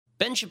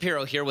Ben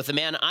Shapiro here with a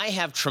man I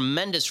have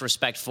tremendous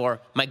respect for,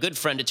 my good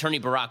friend, attorney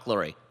Barak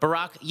Lurie.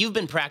 Barak, you've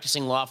been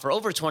practicing law for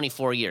over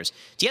 24 years.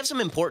 Do you have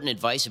some important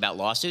advice about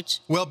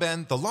lawsuits? Well,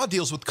 Ben, the law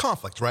deals with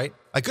conflict, right?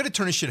 A good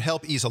attorney should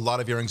help ease a lot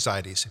of your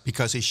anxieties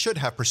because he should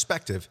have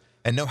perspective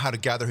and know how to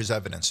gather his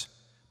evidence.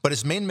 But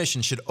his main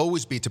mission should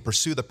always be to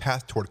pursue the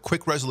path toward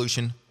quick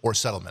resolution or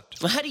settlement.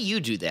 Well, how do you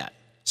do that?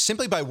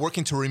 Simply by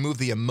working to remove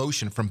the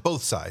emotion from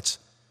both sides.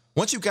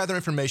 Once you gather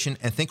information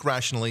and think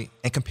rationally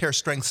and compare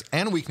strengths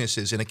and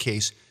weaknesses in a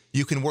case,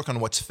 you can work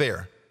on what's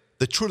fair.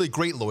 The truly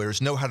great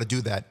lawyers know how to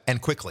do that,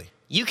 and quickly.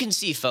 You can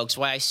see, folks,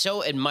 why I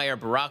so admire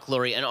Barak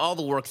Lurie and all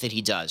the work that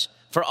he does.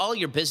 For all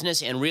your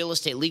business and real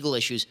estate legal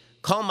issues,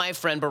 call my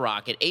friend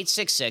Barak at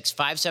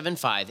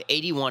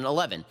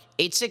 866-575-8111.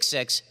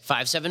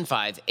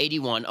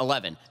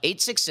 866-575-8111.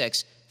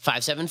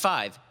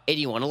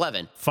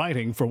 866-575-8111.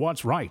 Fighting for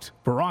what's right.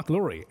 Barak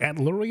Lurie at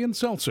Lurie and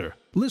Seltzer.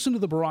 Listen to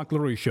the Barak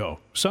Lurie Show,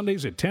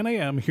 Sundays at 10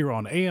 a.m. here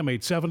on AM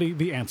 870,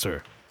 The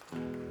Answer.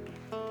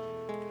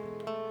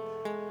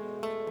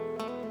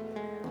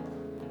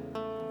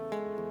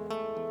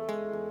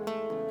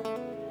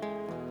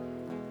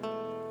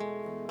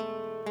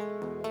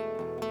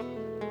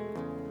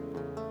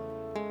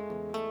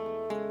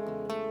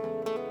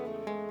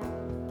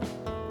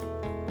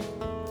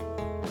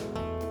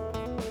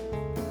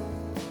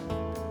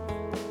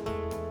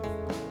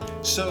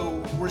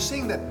 So we're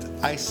seeing that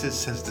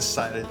ISIS has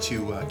decided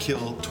to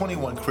kill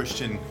 21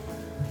 Christian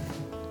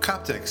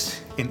Coptics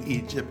in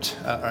Egypt,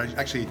 or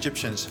actually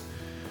Egyptians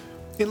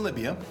in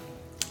Libya,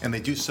 and they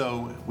do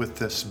so with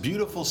this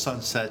beautiful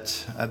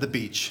sunset at the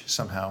beach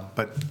somehow,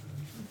 but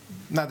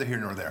neither here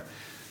nor there.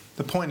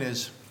 The point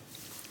is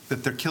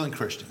that they're killing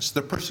Christians.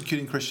 They're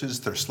persecuting Christians.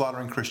 They're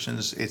slaughtering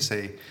Christians.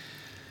 They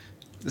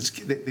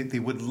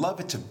would love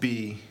it to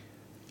be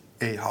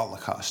a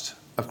Holocaust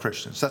of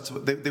Christians. That's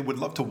what they would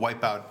love to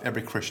wipe out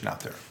every Christian out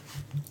there.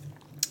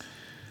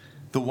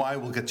 The why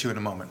we'll get to in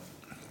a moment.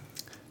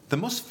 The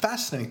most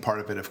fascinating part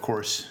of it, of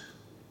course,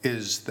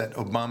 is that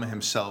Obama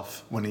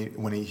himself, when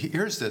he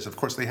hears this, of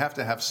course, they have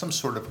to have some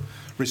sort of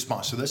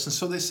response to this, and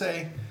so they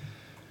say,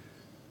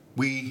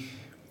 we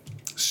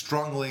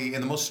strongly,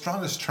 in the most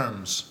strongest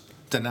terms,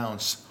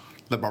 denounce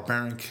the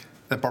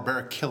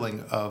barbaric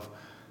killing of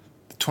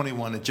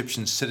 21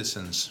 Egyptian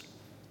citizens.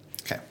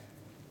 Okay.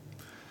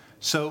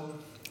 So,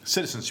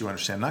 citizens, you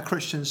understand, not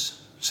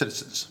Christians,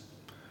 citizens.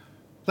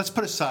 Let's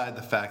put aside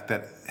the fact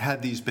that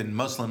had these been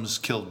Muslims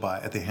killed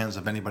at the hands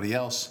of anybody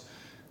else,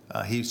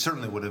 he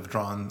certainly would have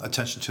drawn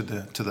attention to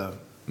the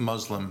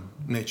Muslim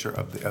nature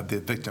of the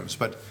victims,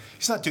 but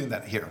he's not doing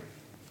that here.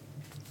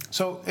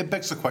 So it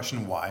begs the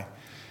question, why?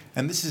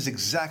 And this is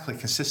exactly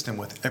consistent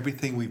with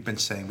everything we've been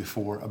saying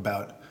before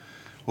about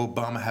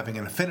Obama having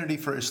an affinity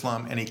for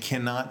Islam, and he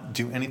cannot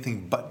do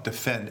anything but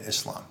defend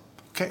Islam.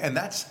 Okay, and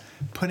that's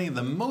putting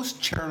the most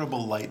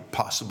charitable light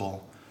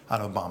possible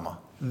on Obama.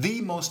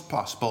 The most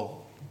possible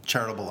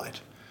charitable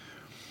light.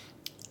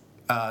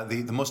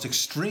 The most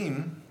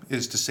extreme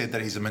is to say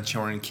that he's a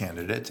Manchurian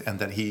candidate and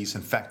that he's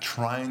in fact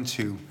trying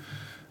to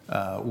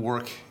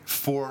work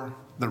for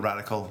the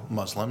radical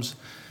Muslims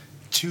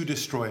to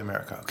destroy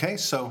America. Okay,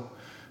 so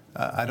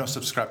I don't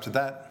subscribe to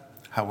that.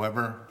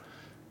 However,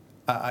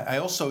 I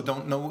also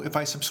don't know if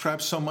I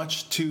subscribe so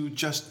much to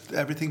just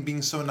everything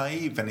being so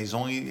naive and he's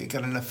only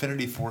got an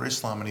affinity for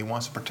Islam and he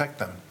wants to protect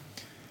them.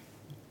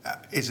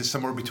 Is it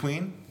somewhere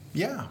between?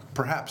 Yeah,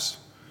 perhaps.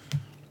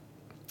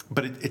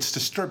 But it's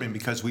disturbing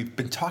because we've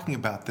been talking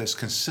about this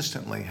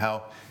consistently,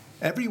 how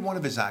every one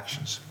of his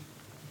actions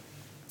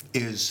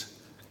is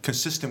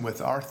consistent with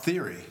our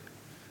theory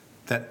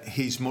that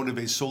he's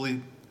motivated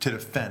solely to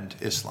defend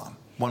Islam,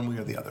 one way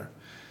or the other.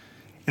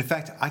 In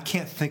fact, I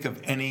can't think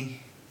of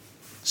any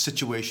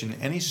situation,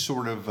 any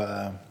sort of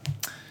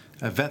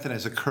event that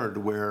has occurred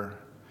where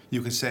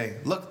you can say,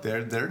 look, there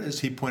it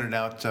is. He pointed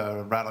out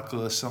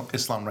radical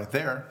Islam right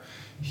there.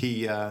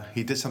 He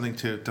did something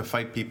to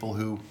fight people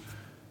who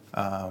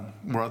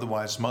were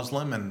otherwise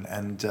Muslim,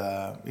 and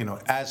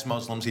as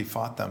Muslims, he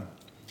fought them.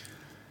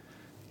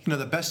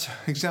 The best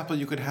example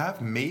you could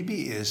have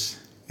maybe is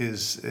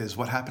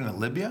what happened in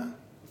Libya,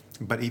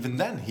 but even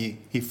then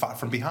he fought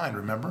from behind.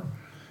 Remember,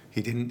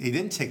 he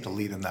didn't take the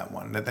lead in that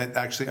one. That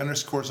actually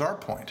underscores our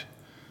point.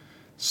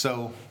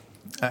 So,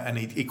 and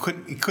he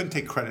couldn't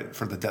take credit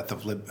for the death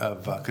of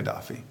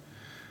Gaddafi.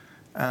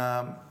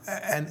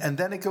 And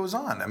then it goes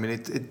on. I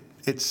mean,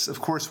 it's of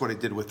course what he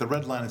did with the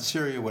Red Line in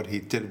Syria, what he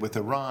did with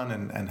Iran,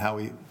 and how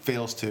he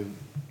fails to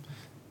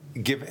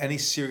give any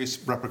serious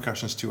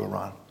repercussions to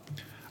Iran.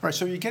 All right,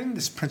 so you're getting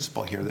this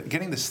principle here,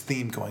 getting this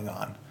theme going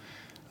on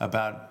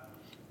about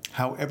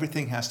how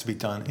everything has to be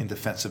done in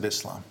defense of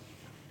Islam.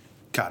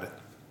 Got it.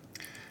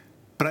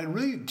 But I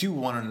really do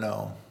want to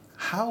know,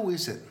 how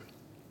is it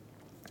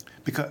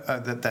because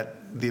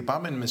that the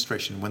Obama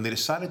administration, when they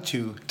decided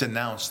to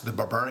denounce the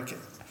barbaric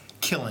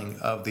killing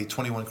of the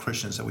 21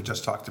 Christians that we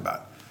just talked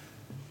about,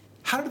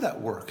 how did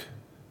that work?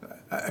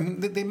 I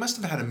mean, they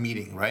must have had a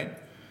meeting, right?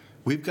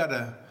 We've got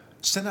to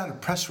send out a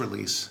press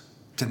release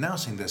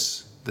denouncing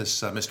this,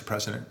 Mr.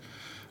 President.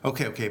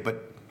 Okay,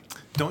 but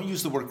Don't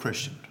use the word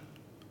Christian.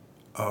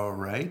 All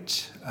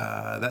right.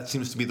 That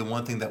seems to be the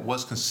one thing that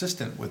was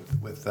consistent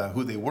with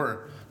who they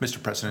were,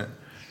 Mr. President.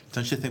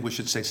 Don't you think we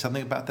should say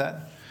something about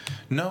that?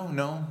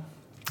 No.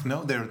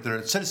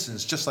 They're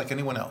citizens just like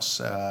anyone else.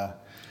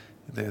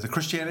 The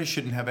Christianity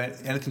shouldn't have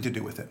anything to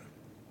do with it.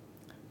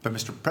 But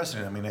Mr.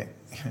 President, I mean,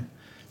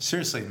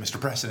 seriously, Mr.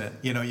 President,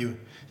 you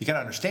got to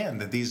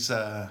understand that these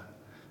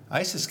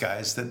ISIS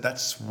guys,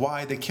 that's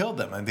why they killed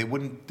them, and they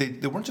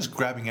weren't just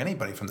grabbing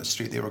anybody from the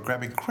street; they were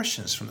grabbing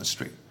Christians from the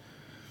street.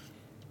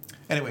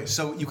 Anyway,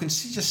 so you can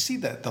just see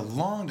that the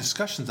long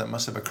discussions that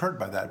must have occurred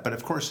by that. But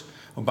of course,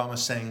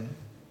 Obama's saying,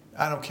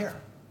 "I don't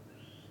care.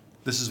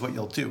 This is what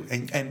you'll do,"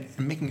 and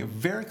making it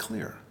very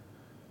clear.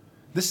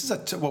 This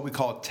is what we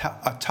call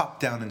a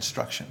top-down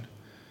instruction,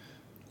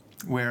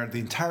 where the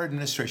entire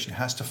administration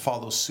has to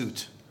follow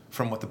suit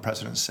from what the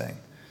president's saying.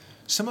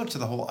 Similar to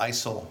the whole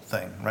ISIL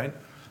thing, right?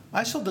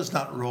 ISIL does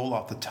not roll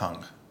off the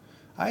tongue.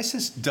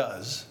 ISIS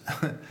does.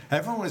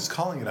 Everyone is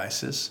calling it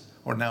ISIS,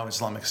 or now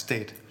Islamic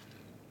State.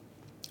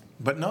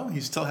 But no, he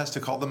still has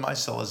to call them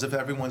ISIL, as if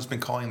everyone's been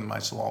calling them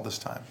ISIL all this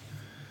time.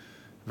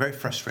 Very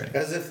frustrating.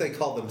 As if they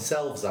call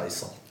themselves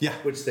ISIL. Yeah.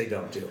 Which they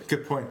don't do.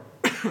 Good point.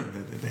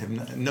 They have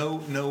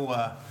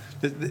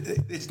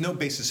it's no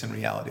basis in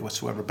reality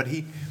whatsoever. But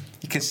he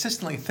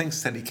consistently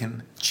thinks that he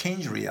can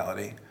change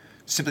reality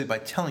simply by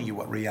telling you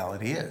what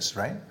reality is,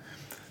 right?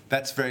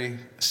 That's very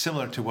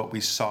similar to what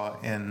we saw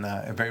in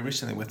very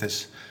recently with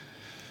this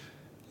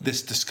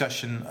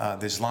discussion,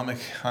 the Islamic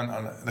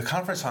on the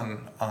conference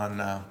on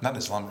not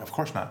Islamic, of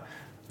course not.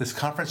 This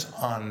conference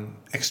on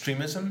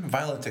extremism,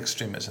 violent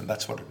extremism.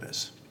 That's what it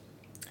is.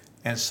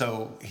 And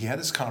so he had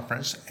this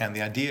conference, and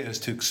the idea is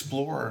to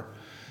explore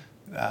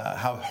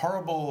how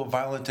horrible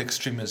violent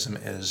extremism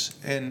is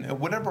in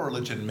whatever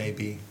religion may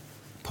be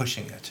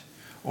pushing it,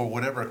 or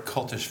whatever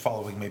cultish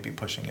following may be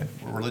pushing it,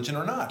 religion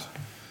or not.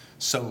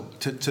 So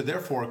to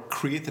therefore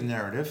create the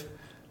narrative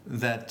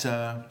that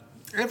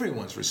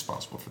everyone's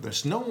responsible for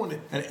this. No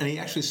one, and he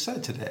actually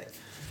said today,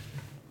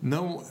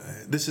 no,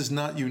 this is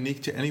not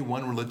unique to any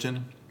one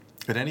religion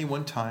at any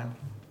one time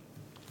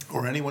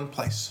or any one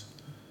place.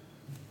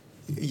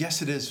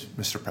 Yes, it is,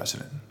 Mr.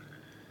 President.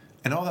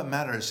 And all that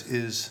matters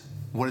is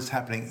what is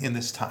happening in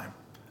this time.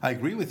 I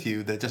agree with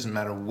you that it doesn't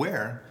matter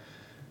where,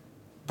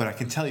 but I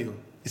can tell you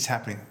it's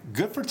happening.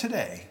 Good for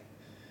today.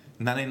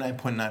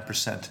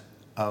 99.9%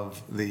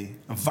 of the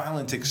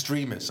violent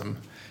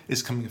extremism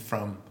is coming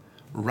from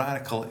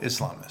radical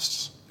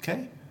Islamists.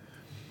 Okay?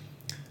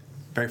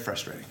 Very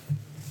frustrating.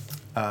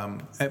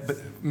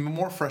 But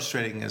more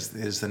frustrating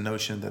is the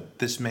notion that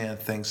this man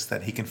thinks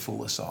that he can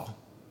fool us all.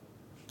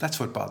 That's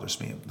what bothers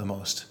me the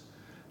most.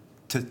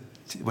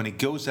 When he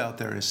goes out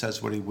there and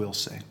says what he will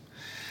say.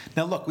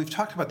 Now, look, we've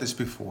talked about this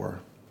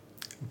before,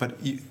 but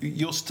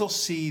you'll still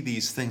see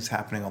these things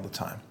happening all the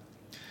time.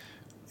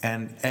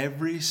 And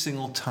every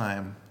single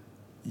time,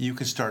 you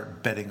can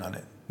start betting on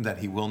it, that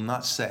he will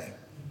not say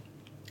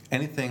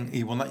anything,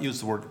 he will not use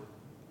the word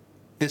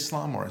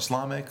Islam or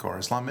Islamic or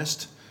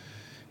Islamist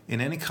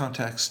in any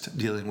context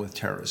dealing with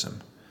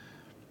terrorism.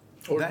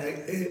 Or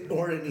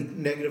any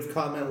negative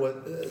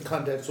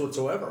context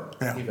whatsoever,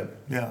 yeah, even.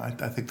 Yeah,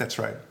 I think that's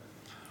right.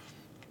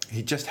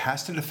 He just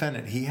has to defend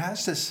it. He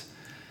has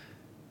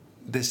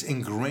this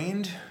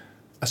ingrained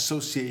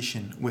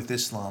association with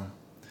Islam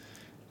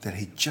that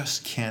he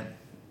just can't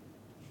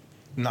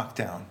knock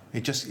down.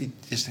 It's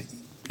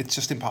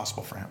just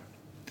impossible for him.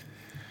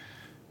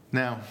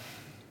 Now,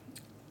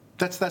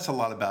 that's a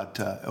lot about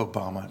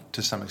Obama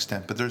to some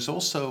extent, but there's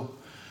also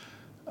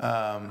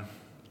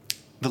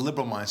the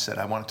liberal mindset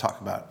I want to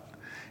talk about.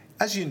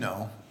 As you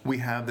know, we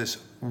have this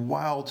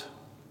wild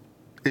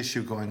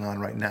issue going on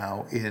right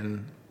now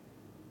in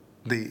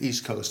the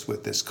East Coast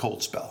with this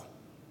cold spell,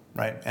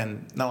 right?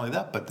 And not only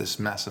that, but this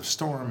massive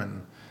storm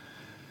and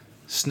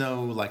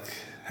snow like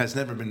has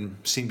never been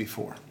seen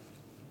before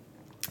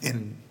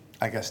in,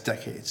 I guess,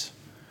 decades.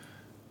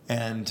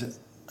 And,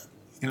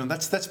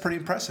 that's pretty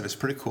impressive. It's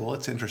pretty cool.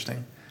 It's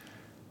interesting.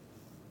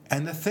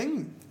 And the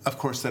thing, of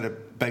course, that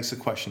it begs the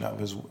question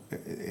of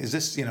is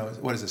this,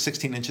 what is it,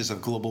 16 inches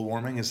of global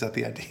warming? Is that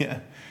the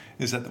idea?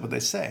 Is that what they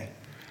say?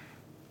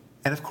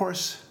 And, of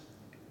course,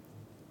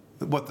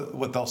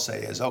 what they'll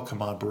say is, oh,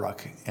 come on,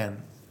 Barack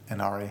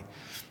and Ari,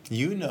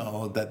 you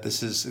know that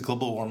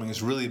global warming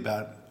is really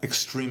about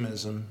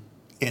extremism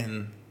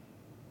in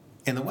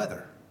the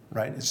weather,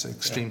 right? It's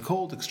extreme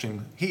cold,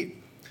 extreme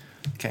heat.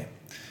 Okay.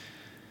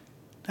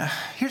 Now,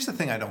 here's the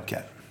thing I don't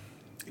get.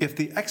 If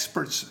the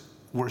experts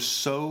were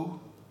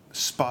so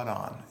spot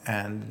on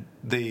and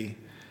the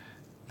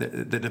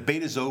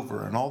debate is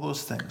over and all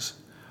those things,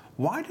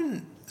 why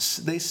didn't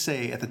they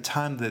say at the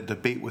time the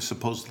debate was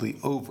supposedly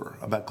over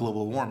about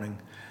global warming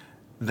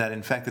that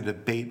in fact the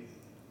debate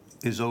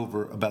is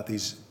over about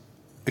these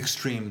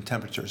extreme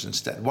temperatures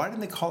instead? Why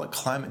didn't they call it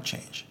climate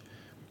change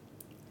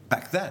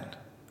back then?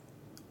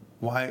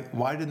 Why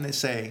didn't they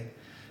say,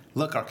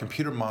 look, our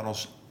computer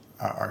models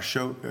are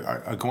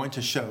going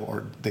to show,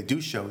 or they do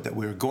show, that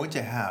we're going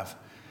to have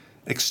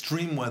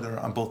extreme weather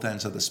on both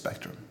ends of the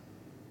spectrum?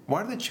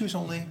 Why do they choose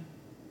only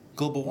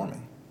global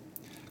warming?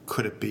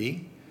 Could it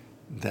be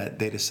that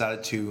they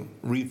decided to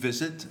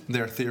revisit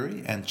their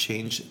theory and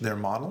change their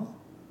model?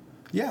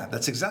 Yeah,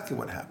 that's exactly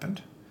what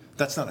happened.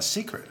 That's not a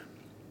secret.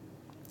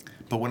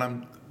 But what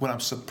I'm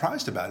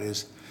surprised about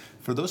is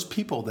for those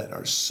people that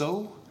are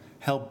so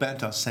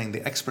hell-bent on saying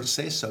the experts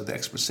say so,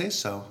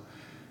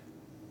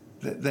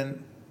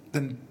 then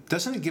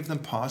doesn't it give them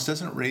pause?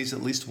 Doesn't it raise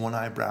at least one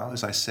eyebrow,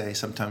 as I say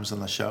sometimes on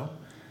the show?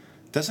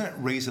 Doesn't it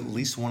raise at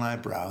least one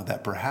eyebrow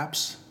that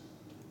perhaps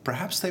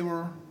they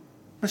were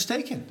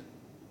mistaken?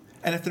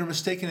 And if they're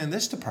mistaken in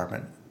this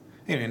department,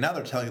 now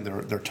they're telling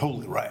you they're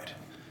totally right?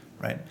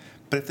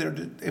 But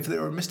if they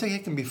were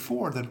mistaken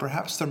before, then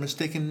perhaps they're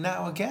mistaken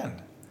now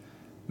again.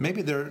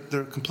 Maybe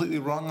they're completely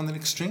wrong on the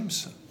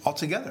extremes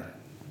altogether.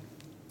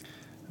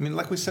 I mean,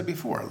 like we said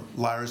before,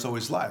 liars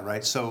always lie,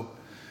 right? So,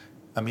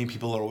 mean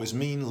people are always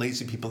mean,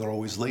 lazy people are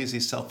always lazy,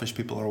 selfish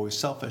people are always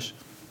selfish.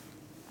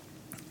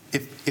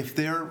 If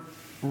they're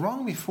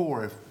wrong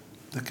before, if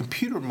the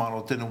computer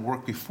model didn't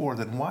work before,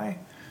 then why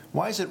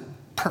is it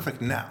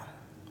perfect now?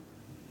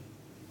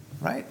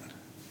 Right?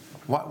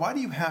 Why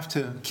do you have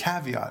to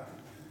caveat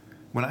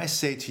when I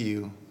say to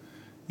you,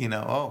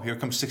 oh, here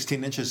comes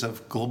 16 inches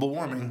of global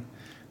warming,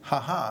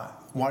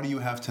 why do you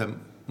have to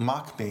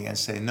mock me and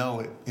say,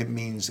 no, it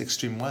means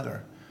extreme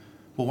weather?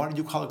 Well, why did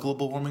you call it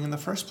global warming in the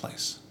first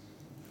place?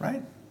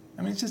 Right?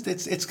 I mean,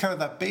 it's kind of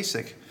that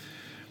basic.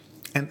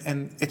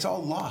 And it's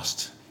all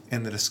lost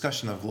in the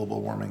discussion of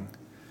global warming.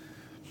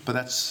 But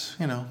that's,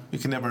 you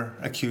can never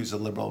accuse a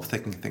liberal of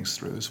thinking things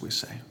through, as we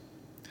say.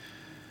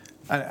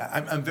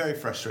 I'm very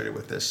frustrated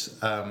with this.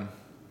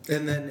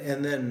 And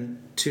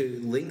then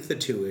to link the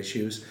two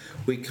issues,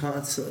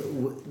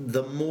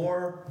 the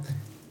more,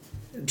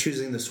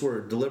 choosing this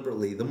word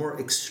deliberately, the more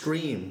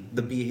extreme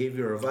the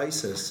behavior of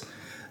ISIS,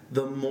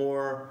 the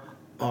more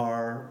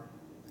our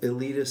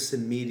elitists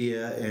in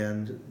media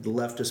and the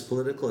leftist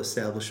political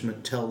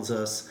establishment tells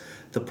us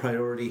the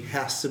priority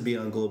has to be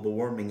on global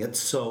warming. It's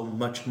so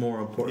much more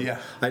important. Yeah.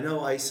 I know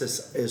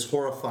ISIS is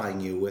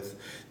horrifying you with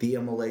the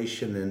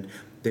immolation, and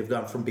they've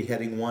gone from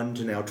beheading 1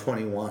 to now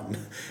 21,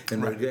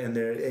 and right.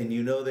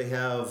 they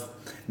have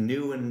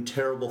new and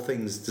terrible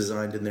things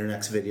designed in their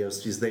next videos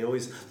because they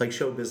always, like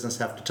show business,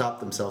 have to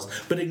top themselves.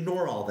 But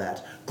ignore all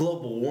that.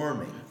 Global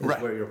warming is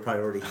right. where your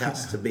priority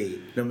has to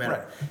be, no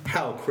matter right.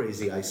 how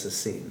crazy ISIS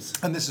seems.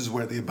 And this is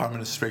where the Obama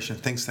administration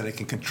thinks that it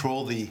can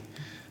control the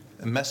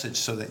message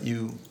so that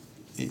you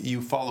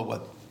follow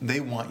what they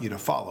want you to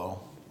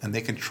follow, and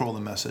they control the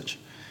message.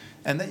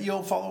 And that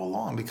you'll follow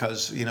along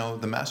because,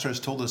 the master has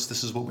told us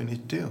this is what we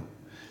need to do.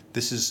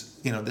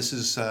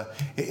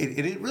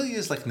 It really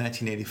is like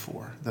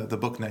 1984, the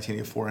book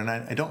 1984. And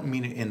I don't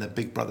mean it in the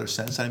Big Brother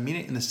sense. I mean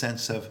it in the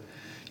sense of,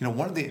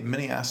 one of the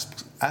many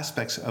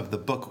aspects of the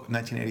book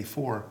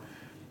 1984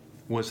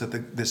 was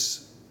that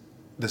this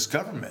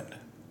government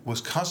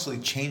was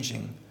constantly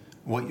changing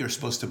what you're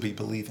supposed to be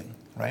believing,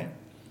 right?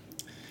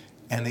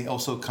 And they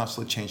also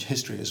constantly change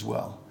history as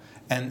well.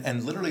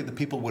 And literally the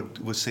people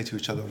would say to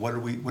each other, what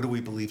do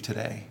we believe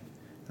today,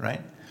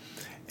 right?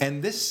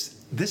 And this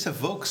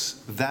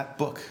evokes that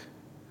book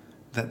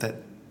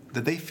that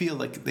they feel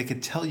like they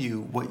could tell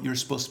you what you're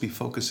supposed to be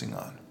focusing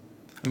on.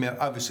 I mean,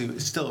 obviously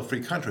it's still a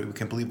free country. We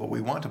can believe what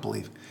we want to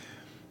believe.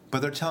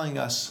 But they're telling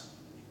us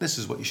this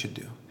is what you should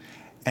do.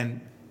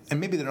 And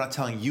maybe they're not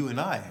telling you and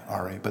I,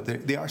 Ari, but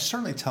they are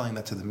certainly telling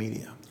that to the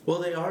media. Well,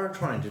 they are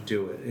trying to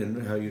do it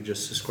in how you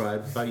just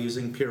described by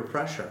using peer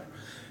pressure.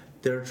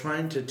 They're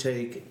trying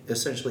to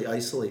essentially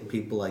isolate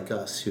people like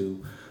us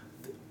who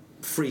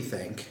free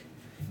think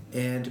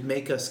and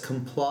make us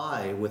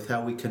comply with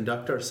how we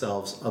conduct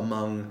ourselves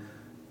among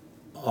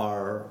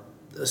our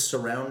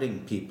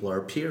surrounding people,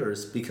 our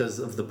peers, because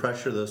of the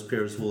pressure those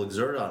peers will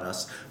exert on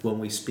us when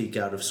we speak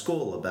out of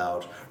school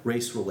about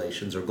race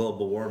relations or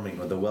global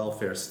warming or the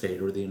welfare state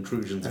or the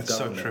intrusions of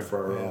government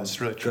for our own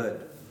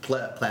good.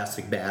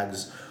 Plastic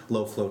bags,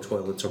 low-flow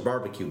toilets, or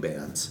barbecue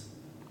bans.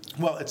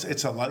 Well,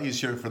 it's a lot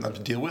easier for them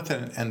to deal with,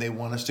 and they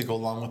want us to go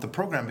along with the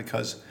program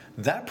because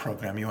that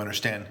program, you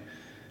understand,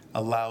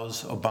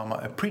 allows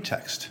Obama a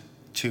pretext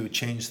to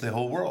change the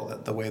whole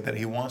world the way that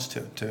he wants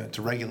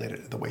to regulate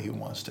it the way he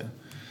wants to.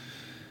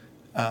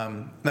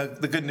 Now,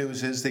 the good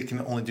news is they can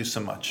only do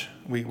so much.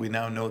 We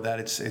now know that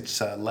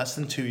it's less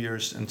than 2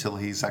 years until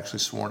he's actually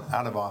sworn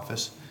out of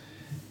office,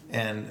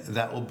 and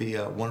that will be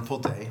a wonderful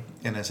day.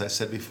 And as I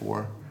said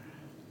before,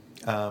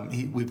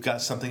 we've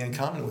got something in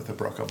common with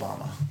Barack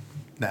Obama.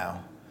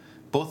 Now,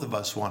 both of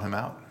us want him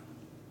out.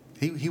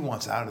 He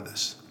wants out of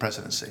this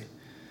presidency.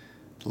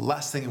 The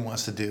last thing he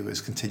wants to do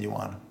is continue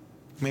on.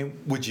 I mean,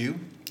 would you,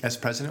 as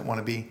president, want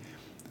to be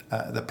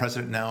the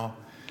president now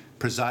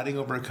presiding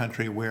over a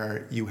country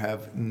where you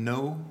have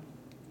no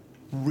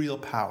real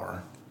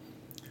power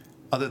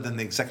other than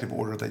the executive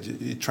order that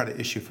you try to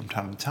issue from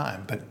time to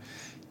time, but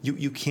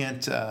you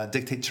can't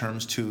dictate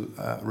terms to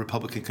a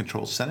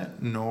Republican-controlled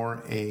Senate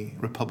nor a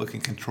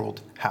Republican-controlled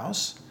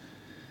House?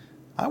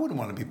 I wouldn't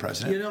want to be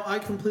president. You know, I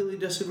completely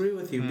disagree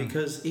with you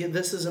because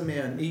this is a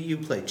man. You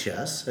play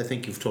chess. I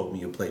think you've told me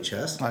you play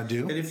chess. I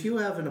do. And if you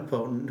have an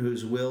opponent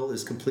whose will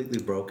is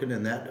completely broken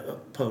and that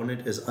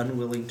opponent is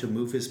unwilling to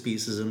move his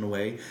pieces in a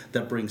way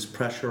that brings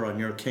pressure on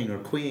your king or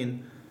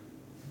queen,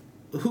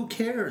 who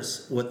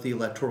cares what the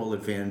electoral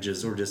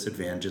advantages or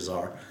disadvantages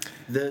are?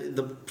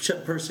 The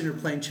person you're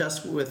playing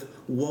chess with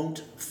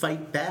won't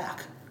fight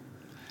back.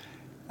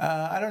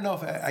 I don't know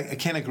if I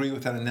can't agree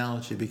with that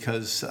analogy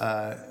because,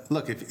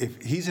 look, if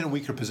he's in a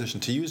weaker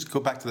position, go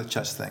back to the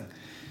chess thing.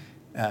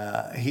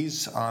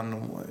 He's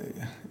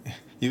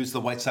use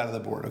the white side of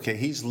the board. Okay,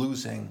 he's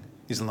losing.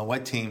 He's on the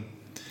white team,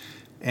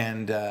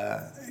 and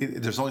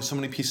there's only so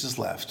many pieces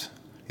left.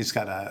 He's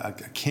got a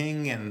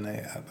king and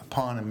a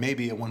pawn and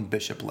maybe one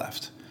bishop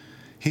left.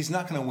 He's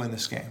not going to win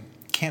this game.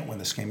 Can't win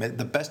this game.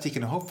 The best he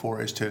can hope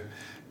for is to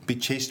be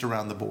chased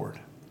around the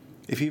board.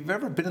 If you've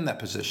ever been in that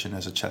position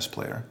as a chess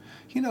player,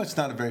 you know it's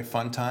not a very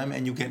fun time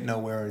and you get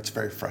nowhere. It's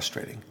very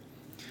frustrating.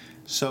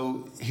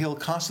 So he'll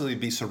constantly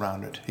be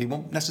surrounded. He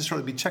won't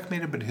necessarily be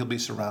checkmated, but he'll be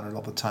surrounded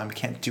all the time.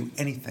 Can't do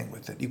anything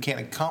with it. You can't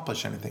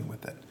accomplish anything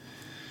with it.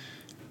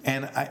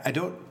 And I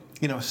don't,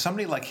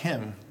 somebody like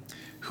him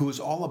who is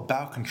all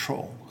about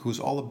control, who's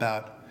all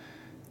about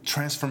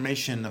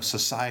transformation of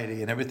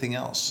society and everything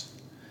else,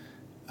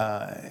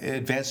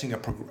 advancing a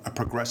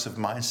progressive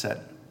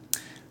mindset,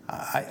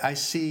 I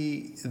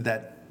see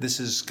that this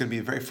is going to be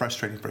very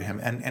frustrating for him,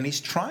 and he's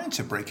trying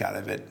to break out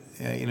of it.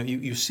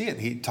 You see it.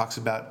 He talks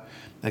about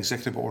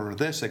executive order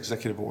this,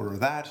 executive order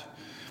that,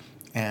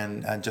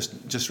 and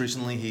just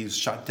recently he's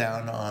shot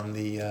down on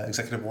the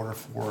executive order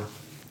for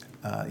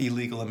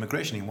illegal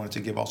immigration. He wanted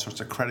to give all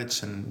sorts of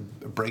credits and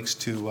breaks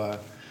to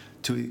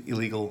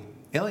illegal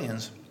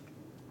aliens,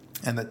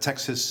 and the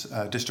Texas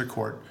District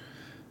Court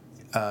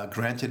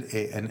granted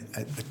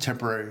a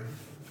temporary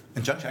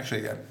injunction,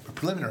 actually a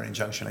preliminary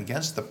injunction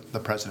against the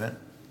president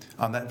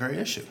on that very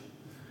issue.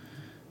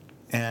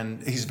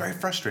 And he's very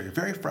frustrated.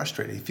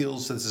 He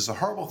feels this is a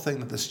horrible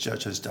thing that this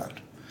judge has done.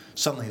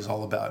 Suddenly he's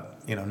all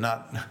about,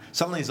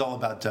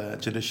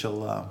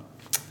 judicial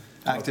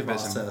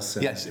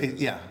activism. Yes,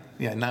 yeah.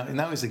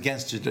 Now he's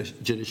against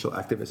judicial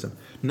activism.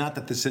 Not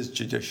that this is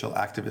judicial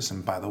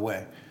activism, by the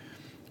way.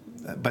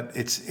 But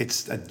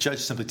it's a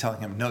judge simply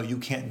telling him, no, you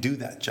can't do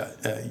that,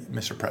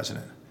 Mr.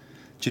 President.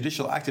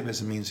 Judicial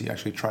activism means you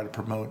actually try to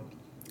promote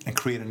and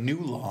create a new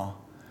law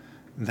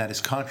that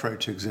is contrary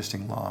to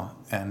existing law,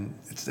 and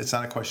it's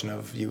not a question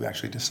of you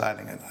actually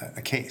deciding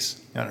a case.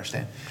 You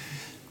understand?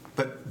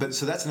 But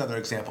so that's another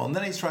example. And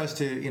then he tries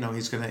to,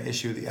 he's going to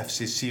issue the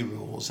FCC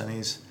rules, and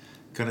he's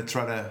going to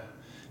try to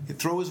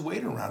throw his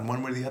weight around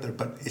one way or the other,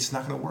 but it's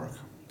not going to work.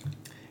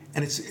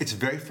 And it's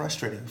very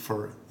frustrating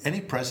for any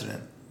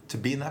president to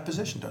be in that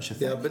position, don't you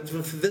think? Yeah, but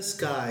this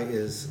guy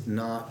is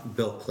not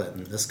Bill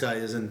Clinton. This guy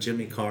isn't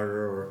Jimmy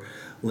Carter or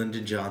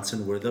Lyndon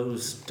Johnson, where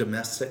those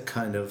domestic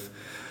kind of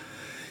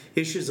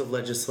issues of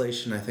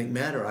legislation, I think,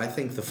 matter. I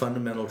think the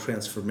fundamental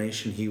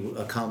transformation he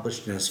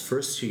accomplished in his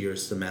first 2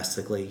 years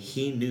domestically,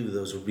 he knew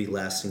those would be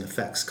lasting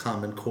effects.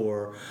 Common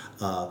Core,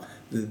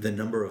 the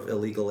number of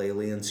illegal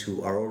aliens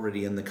who are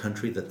already in the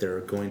country that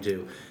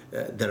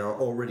are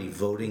already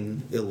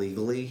voting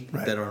illegally,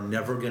 right, that are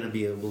never going to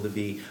be able to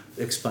be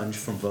expunged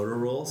from voter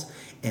rolls,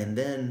 and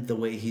then the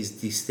way he's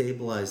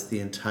destabilized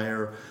the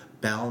entire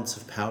balance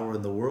of power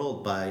in the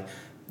world by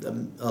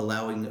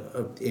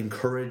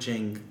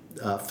encouraging,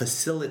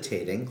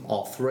 facilitating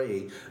all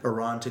three,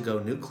 Iran to go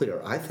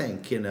nuclear. I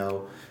think,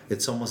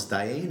 it's almost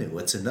Dayenu.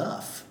 It's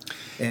enough.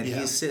 And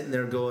he's sitting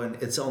there going,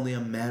 it's only a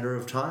matter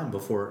of time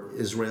before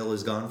Israel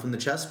is gone from the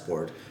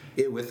chessboard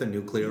with a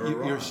nuclear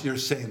Iran. You're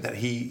saying that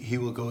he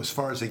will go as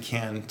far as he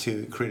can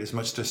to create as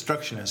much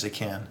destruction as he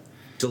can.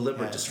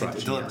 Deliberate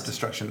destruction.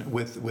 Destruction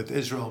with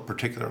Israel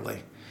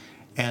particularly.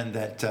 And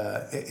that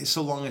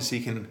so long as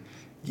he can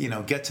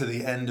get to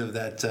the end of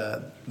that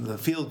the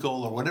field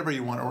goal or whatever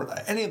you want, or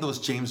any of those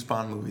James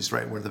Bond movies,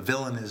 right, where the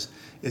villain is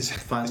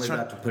finally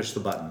about to push the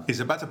button.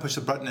 He's about to push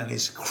the button, and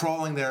he's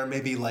crawling there,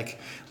 maybe like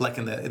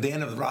in the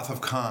end of the Wrath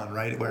of Khan,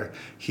 right, where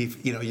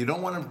you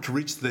don't want him to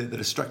reach the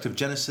destructive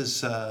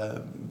Genesis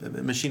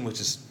machine, which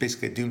is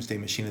basically a doomsday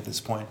machine at this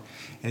point,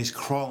 and he's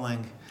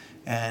crawling.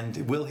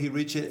 And will he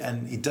reach it?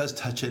 And he does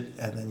touch it,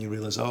 and then you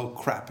realize, oh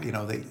crap!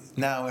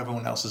 Now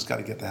everyone else has got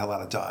to get the hell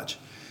out of Dodge.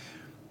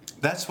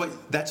 That's what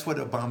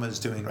Obama is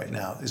doing right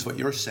now, is what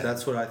you're saying.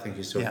 That's what I think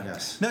he's doing, yeah.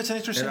 Yes. No, it's an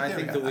interesting theory.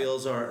 And I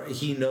think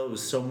he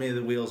knows so many of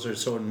the wheels are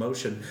so in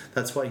motion.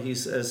 That's why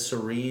he's as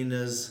serene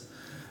as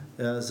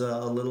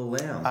a little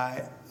lamb.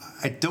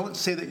 I don't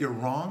say that you're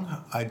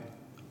wrong. I'm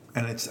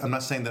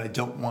not saying that I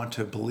don't want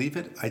to believe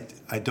it.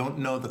 I don't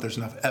know that there's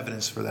enough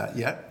evidence for that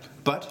yet.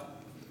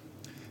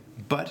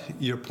 But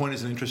your point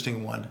is an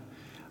interesting one.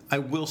 I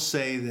will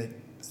say that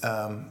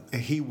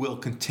he will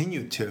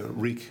continue to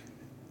wreak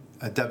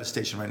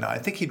devastation right now. I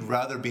think he'd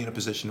rather be in a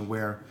position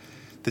where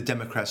the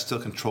Democrats still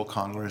control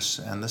Congress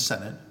and the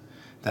Senate.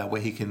 That way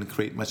he can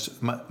create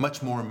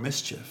much more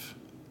mischief.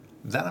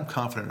 That I'm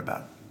confident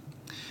about.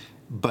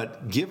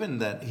 But given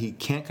that he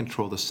can't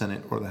control the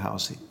Senate or the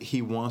House,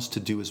 he wants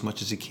to do as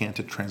much as he can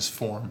to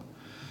transform,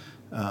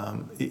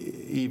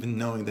 even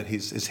knowing that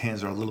his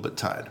hands are a little bit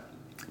tied.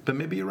 But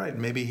maybe you're right.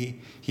 Maybe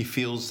he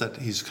feels that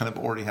he's kind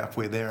of already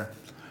halfway there,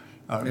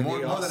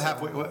 more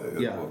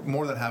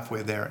than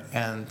halfway there.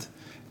 And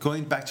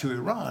going back to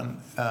Iran,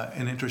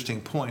 an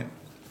interesting point.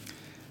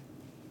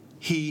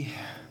 He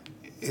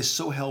is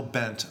so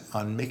hell-bent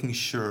on making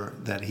sure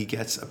that he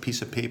gets a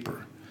piece of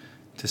paper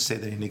to say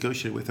that he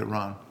negotiated with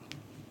Iran,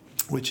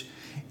 which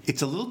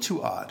it's a little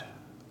too odd.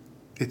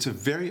 It's a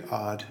very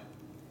odd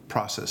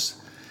process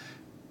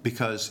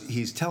because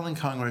he's telling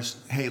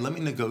Congress, hey, let me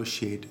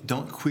negotiate,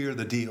 don't queer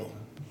the deal,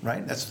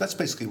 right? That's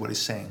basically what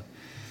he's saying.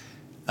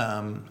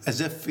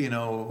 As if,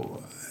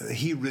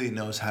 he really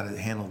knows how to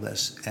handle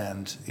this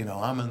and,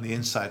 I'm on the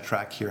inside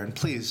track here and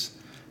please,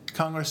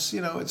 Congress,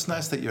 it's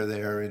nice that you're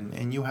there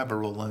and you have a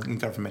role in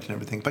government and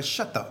everything, but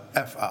shut the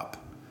F up,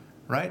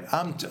 right?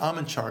 I'm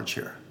in charge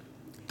here.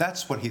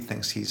 That's what he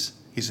thinks he's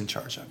in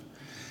charge of.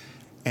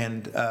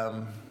 And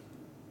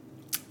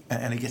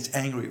he gets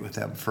angry with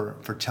them for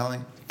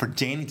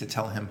deigning to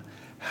tell him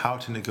how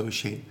to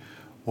negotiate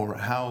or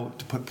how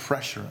to put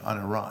pressure on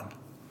Iran.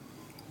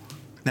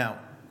 Now,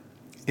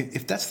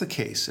 if that's the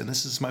case, and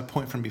this is my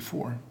point from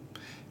before,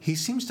 he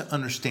seems to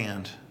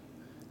understand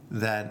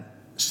that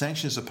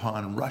sanctions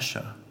upon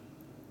Russia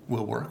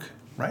will work,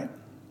 right?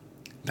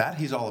 That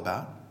he's all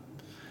about.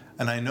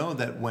 And I know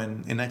that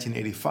when, in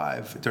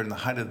 1985, during the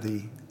height of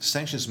the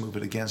sanctions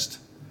movement against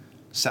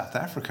South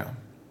Africa,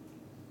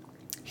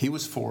 he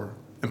was for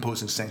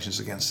imposing sanctions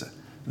against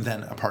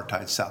then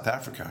apartheid South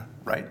Africa,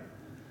 right?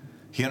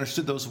 He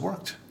understood those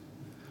worked.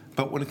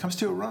 But when it comes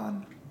to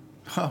Iran,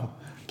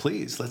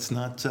 please, let's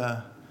not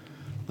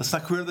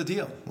queer the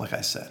deal, like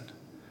I said.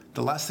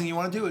 The last thing you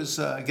want to do is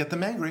get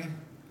them angry.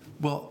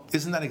 Well,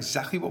 isn't that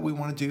exactly what we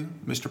want to do,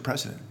 Mr.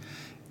 President?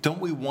 Don't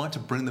we want to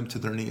bring them to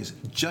their knees,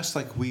 just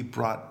like we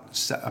brought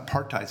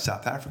apartheid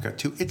South Africa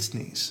to its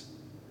knees?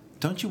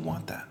 Don't you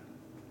want that?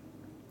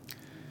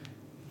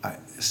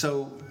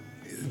 So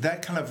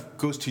that kind of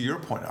goes to your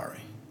point,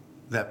 Ari,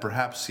 that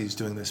perhaps he's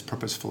doing this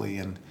purposefully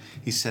and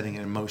he's setting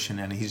it in motion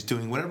and he's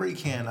doing whatever he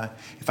can.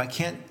 If I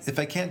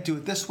can't do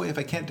it this way, if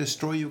I can't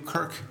destroy you,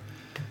 Kirk,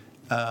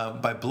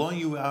 by blowing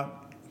you out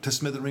to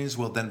smithereens,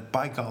 well then,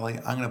 by golly,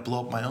 I'm going to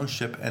blow up my own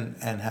ship and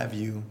have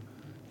you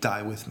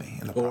die with me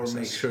in the process. Or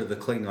make sure the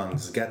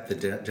Klingons get the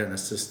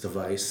Genesis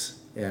device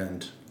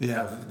and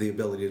have the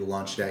ability to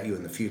launch it at you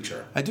in the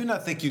future. I do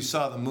not think you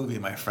saw the movie,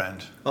 my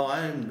friend. Oh,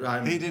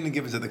 I'm He didn't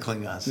give it to the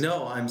Klingons.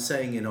 No, I'm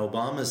saying in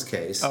Obama's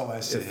case, I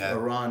see, if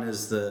Iran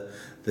is the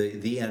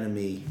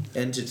enemy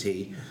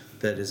entity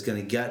that is going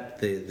to get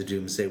the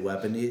doomsday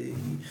weapon,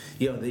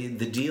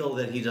 the deal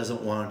that he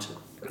doesn't want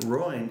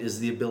ruined is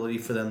the ability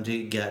for them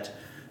to get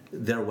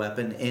their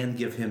weapon and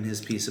give him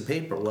his piece of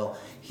paper. Well,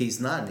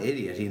 he's not an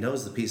idiot. He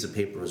knows the piece of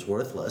paper is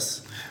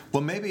worthless.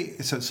 Well, maybe,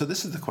 so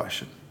this is the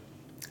question.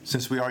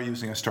 Since we are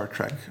using a Star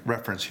Trek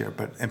reference here,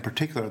 but in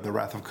particular The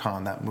Wrath of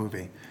Khan, that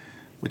movie,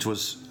 which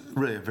was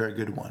really a very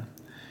good one.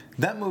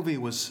 That movie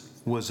was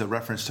a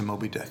reference to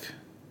Moby Dick.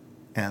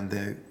 And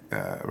the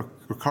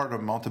Ricardo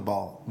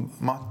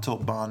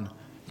Montalban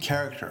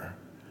character,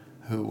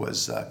 who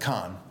was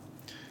Khan,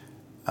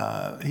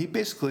 he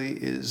basically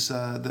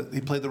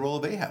he played the role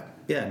of Ahab.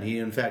 Yeah, and he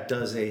in fact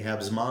does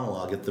Ahab's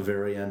monologue at the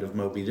very end of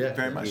Moby Dick.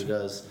 Very much. He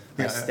does,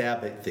 I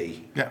stab at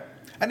thee. Yeah,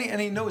 and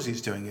he knows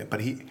he's doing it,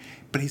 but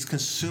he's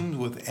consumed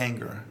with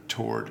anger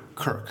toward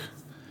Kirk,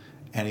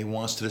 and he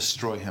wants to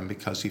destroy him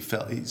because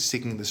he's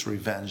seeking this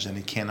revenge, and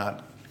he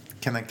cannot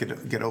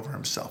get over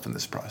himself in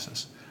this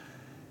process.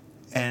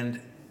 And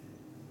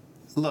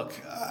look,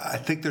 I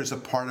think there's a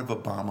part of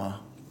Obama,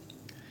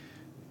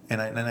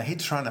 and I hate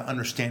trying to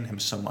understand him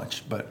so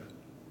much, but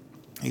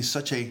he's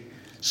such a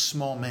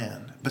small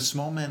man. But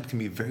small men can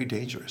be very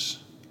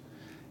dangerous,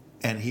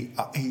 and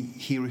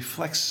he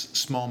reflects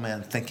small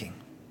man thinking.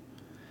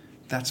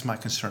 That's my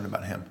concern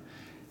about him,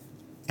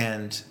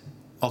 and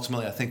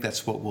ultimately, I think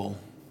that's what we'll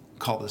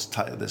call this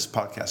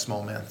podcast,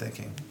 Small Man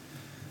Thinking,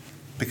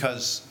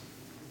 because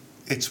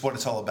it's what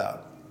it's all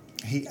about.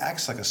 He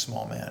acts like a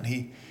small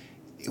man.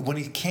 When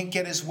he can't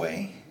get his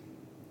way,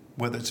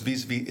 whether it's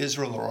vis-a-vis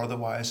Israel or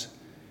otherwise,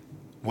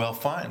 well,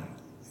 fine.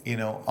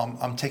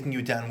 I'm taking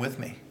you down with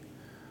me.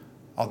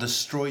 I'll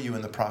destroy you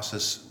in the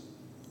process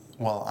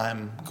while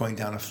I'm going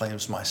down in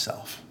flames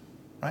myself,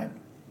 right?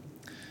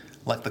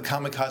 Like the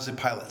kamikaze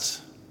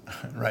pilots,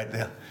 right?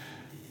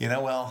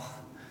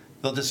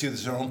 They'll just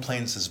use their own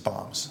planes as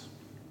bombs.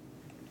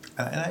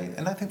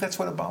 And I think that's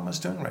what Obama's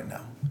doing right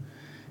now.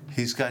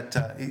 He's got.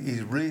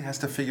 He really has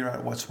to figure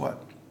out what's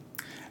what.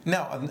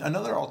 Now,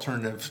 another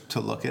alternative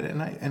to look at it,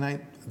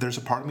 and there's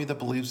a part of me that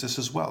believes this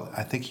as well.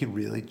 I think he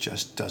really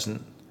just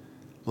doesn't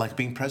like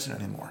being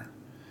president anymore.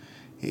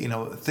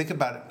 Think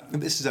about it.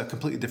 This is a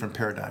completely different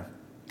paradigm.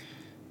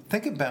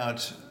 Think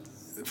about,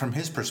 from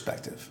his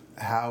perspective,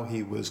 how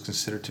he was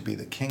considered to be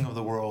the king of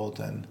the world,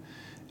 and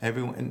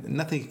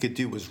nothing he could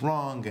do was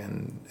wrong,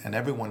 and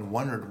everyone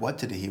wondered what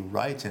did he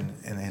write in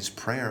his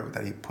prayer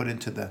that he put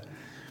into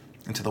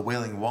into the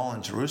Wailing Wall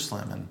in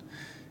Jerusalem,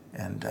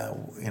 and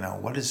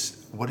what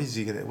is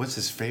he gonna? What's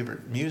his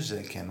favorite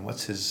music, and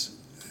what's his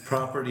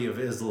Property of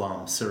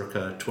Islam,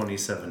 circa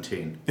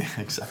 2017. Yeah,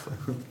 exactly.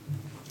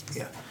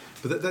 Yeah,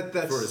 but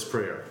that's For his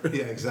prayer.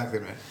 Yeah, exactly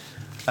right.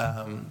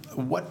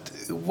 What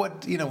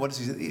is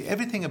he?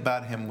 Everything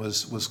about him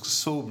was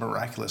so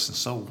miraculous and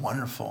so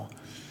wonderful,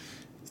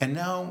 and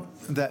now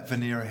that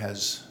veneer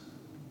has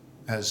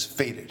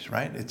faded.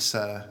 Right? It's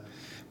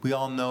we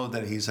all know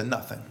that he's a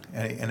nothing,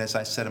 and as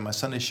I said in my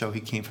Sunday show,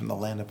 he came from the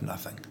land of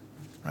nothing.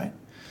 Right?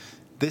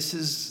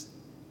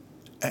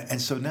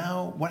 And so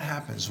now what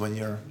happens when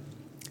you're?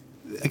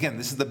 Again,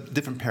 this is the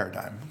different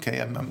paradigm.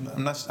 Okay,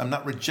 I'm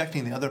not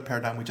rejecting the other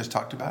paradigm we just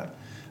talked about.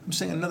 I'm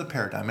saying another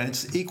paradigm, and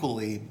it's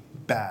equally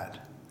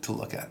bad to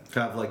look at.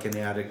 Kind of like an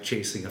addict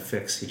chasing a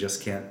fix he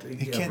just can't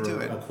do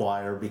it.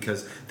 acquire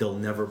because there'll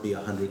never be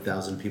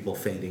 100,000 people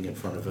fainting in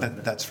front of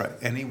him. That's right.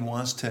 And he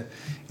wants to.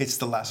 It's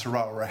the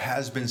Lacerado, or a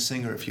has-been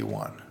singer, if you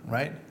want,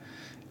 right?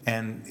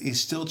 And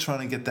he's still trying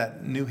to get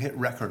that new hit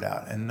record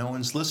out, and no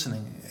one's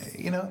listening.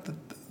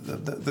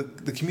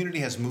 The community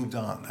has moved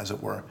on, as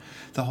it were.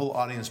 The whole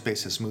audience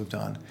base has moved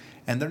on,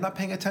 and they're not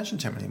paying attention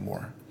to him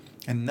anymore.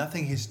 And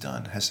nothing he's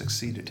done has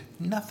succeeded.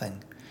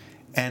 Nothing.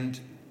 And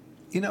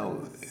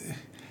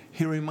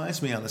he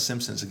reminds me on The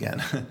Simpsons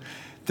again.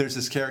 There's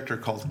this character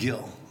called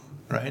Gil,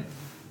 right?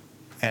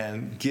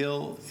 And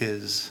Gil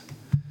is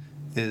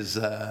he's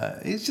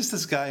just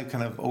this guy who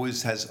kind of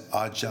always has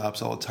odd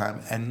jobs all the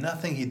time, and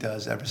nothing he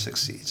does ever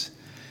succeeds.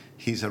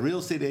 He's a real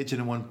estate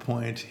agent at one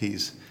point.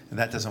 And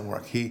that doesn't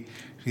work. He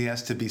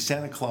has to be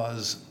Santa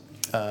Claus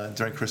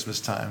during Christmas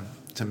time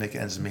to make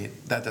ends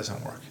meet. That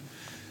doesn't work.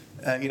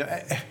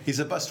 He's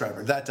a bus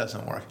driver. That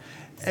doesn't work.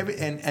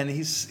 And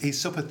he's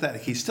so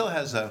pathetic. He still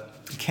has a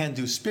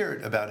can-do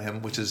spirit about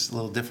him, which is a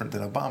little different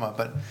than Obama.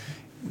 But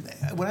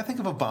when I think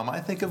of Obama, I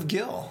think of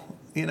Gil.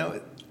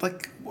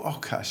 Oh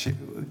gosh,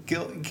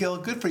 Gil,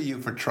 good for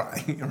you for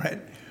trying,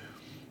 right?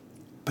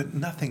 But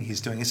nothing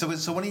he's doing.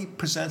 So when he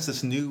presents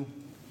this new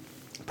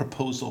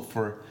proposal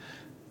for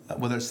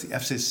whether it's the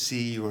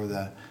FCC or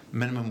the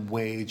minimum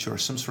wage or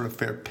some sort of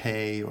fair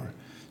pay or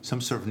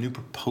some sort of new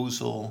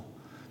proposal,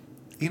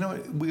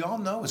 we all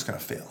know it's going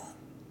to fail.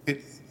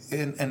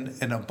 And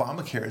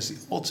Obamacare is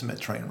the ultimate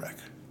train wreck.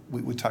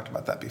 We talked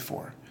about that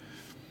before.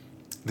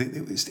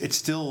 It's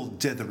still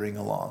dithering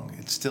along.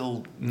 It's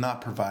still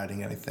not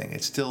providing anything.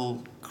 It's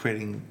still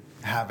creating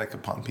havoc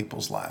upon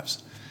people's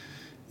lives.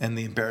 And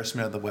the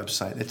embarrassment of the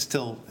website, it's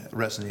still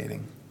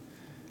resonating.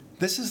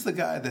 This is the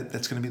guy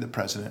that's going to be the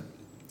president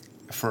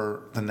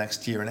for the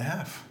next year and a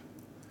half.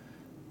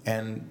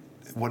 And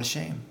what a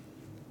shame.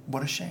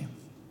 What a shame.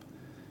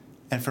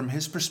 And from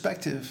his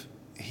perspective,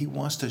 he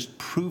wants to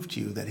prove to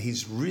you that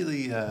he's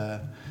really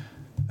a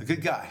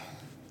good guy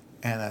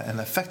and an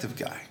effective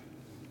guy.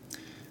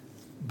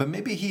 But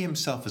maybe he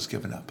himself has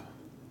given up.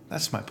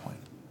 That's my point.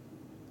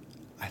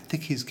 I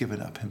think he's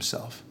given up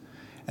himself.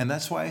 And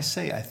that's why I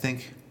say I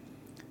think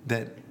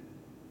that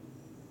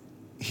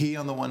he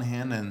on the one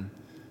hand and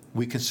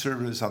we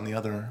conservatives on the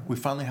other, we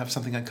finally have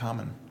something in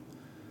common.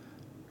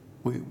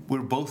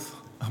 We're both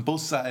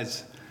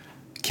sides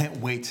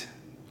can't wait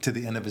to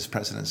the end of his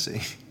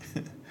presidency.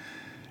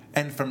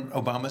 And from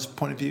Obama's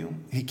point of view,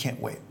 he can't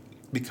wait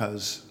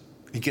because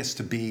he gets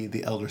to be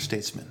the elder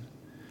statesman.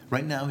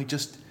 Right now,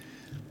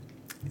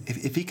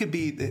 if he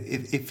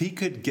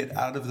could get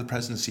out of the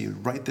presidency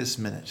right this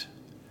minute,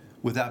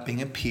 without being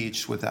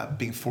impeached, without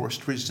being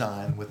forced to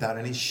resign, without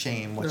any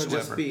shame whatsoever.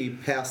 Just be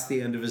past the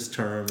end of his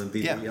term and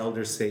be the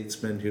elder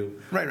statesman who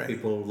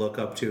people look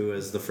up to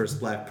as the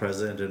first black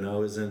president and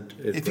know isn't.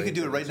 If he could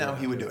do it right now,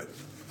 he would do it.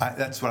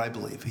 That's what I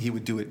believe. He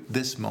would do it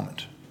this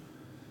moment.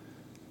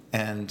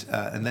 And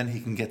then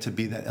he can get to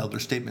be that elder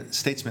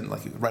statesman,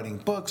 like writing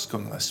books,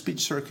 going on a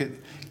speech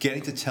circuit,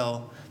 getting to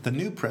tell the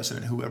new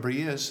president, whoever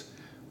he is,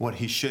 what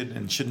he should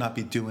and should not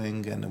be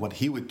doing and what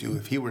he would do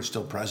if he were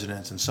still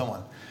president and so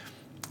on.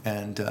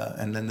 And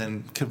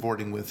then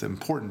cavorting with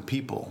important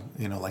people,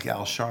 like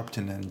Al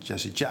Sharpton and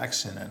Jesse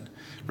Jackson and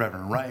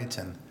Reverend Wright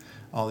and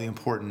all the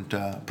important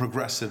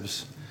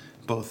progressives,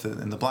 both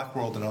in the black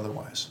world and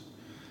otherwise.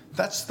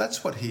 That's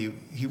what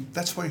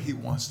that's where he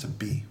wants to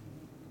be,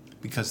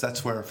 because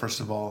that's where, first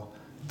of all,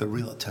 the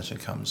real attention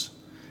comes,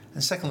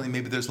 and secondly,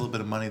 maybe there's a little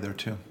bit of money there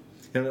too.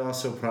 And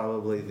also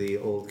probably the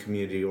old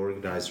community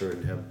organizer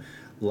in him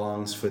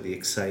longs for the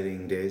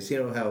exciting days.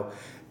 You know how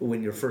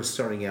when you're first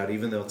starting out,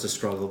 even though it's a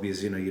struggle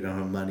because you don't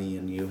have money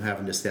and you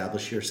haven't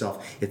established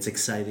yourself, it's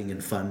exciting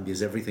and fun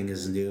because everything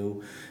is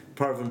new.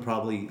 Part of him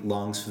probably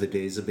longs for the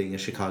days of being a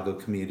Chicago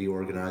community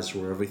organizer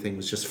where everything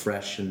was just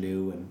fresh and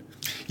new. And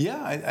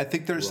yeah, I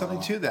think there's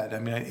something to that. I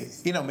mean,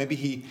 maybe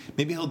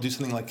he'll do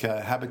something like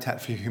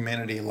Habitat for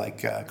Humanity,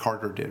 like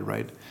Carter did,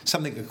 right?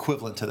 Something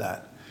equivalent to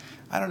that.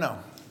 I don't know.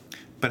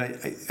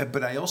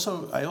 But I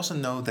also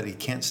know that he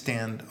can't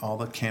stand all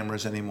the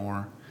cameras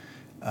anymore.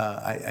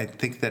 I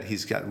think that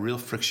he's got real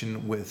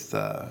friction with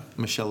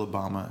Michelle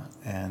Obama,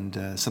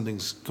 and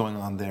something's going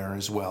on there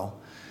as well.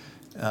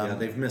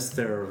 They've missed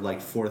their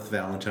 4th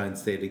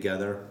Valentine's Day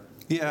together.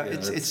 Yeah, You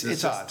know, it's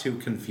just odd. too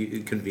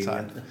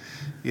convenient.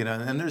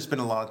 And there's been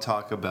a lot of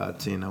talk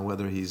about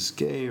whether he's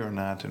gay or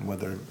not, and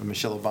whether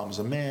Michelle Obama's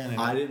a man.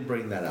 And I didn't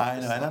bring that up. I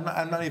know,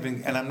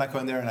 and I'm not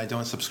going there, and I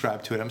don't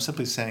subscribe to it. I'm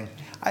simply saying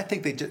I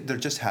think they're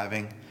just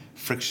having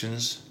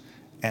frictions,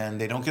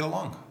 and they don't get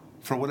along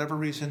for whatever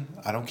reason.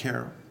 I don't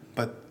care,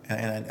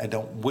 and I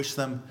don't wish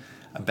them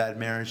a bad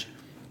marriage.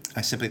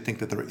 I simply think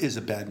that there is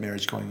a bad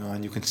marriage going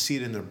on. You can see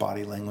it in their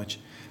body language.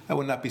 I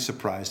would not be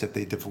surprised if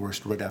they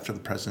divorced right after the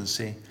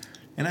presidency.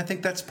 And I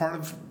think that's part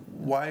of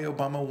why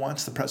Obama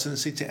wants the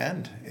presidency to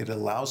end. It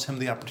allows him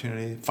the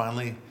opportunity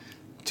finally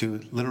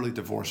to literally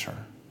divorce her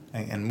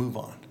and move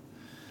on.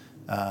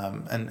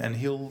 And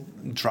he'll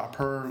drop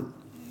her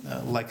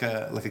like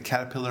a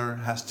caterpillar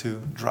has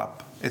to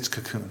drop its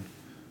cocoon,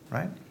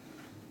 right?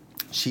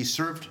 She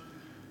served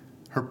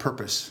her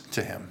purpose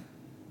to him.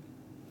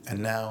 And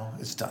now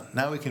it's done.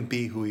 Now he can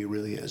be who he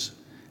really is.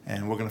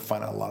 And we're going to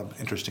find out a lot of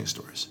interesting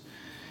stories.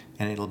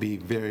 And it'll be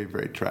very,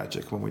 very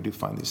tragic when we do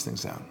find these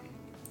things out.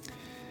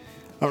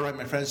 All right,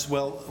 my friends.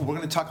 Well, we're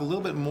going to talk a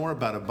little bit more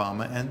about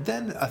Obama, and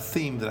then a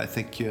theme that I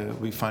think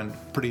we find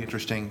pretty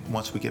interesting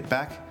once we get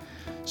back.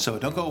 So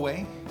don't go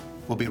away.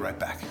 We'll be right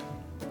back.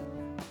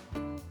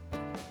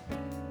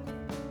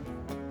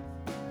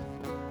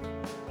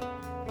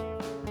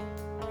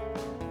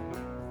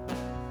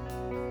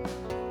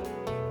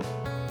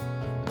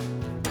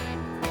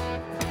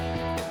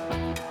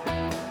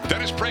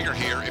 Dennis Prager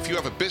here. If you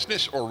have a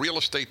business or real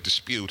estate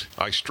dispute,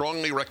 I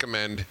strongly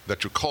recommend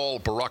that you call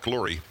Barak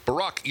Lurie.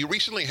 Barak, you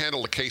recently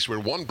handled a case where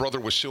one brother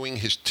was suing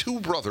his two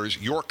brothers,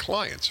 your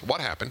clients. What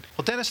happened?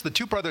 Well, Dennis, the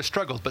two brothers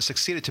struggled but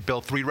succeeded to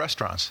build 3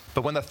 restaurants.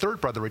 But when the third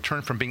brother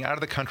returned from being out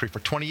of the country for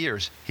 20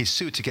 years, he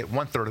sued to get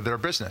 1/3 of their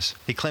business.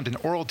 He claimed an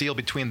oral deal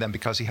between them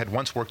because he had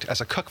once worked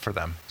as a cook for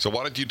them. So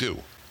what did you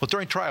do? Well,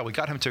 during trial, we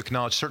got him to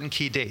acknowledge certain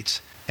key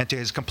dates and to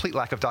his complete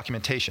lack of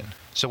documentation.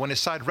 So when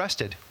his side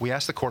rested, we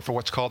asked the court for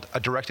what's called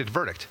a directed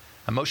verdict,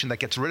 a motion that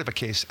gets rid of a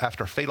case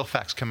after fatal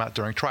facts come out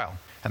during trial.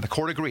 And the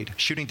court agreed,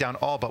 shooting down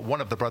all but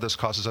one of the brothers'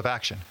 causes of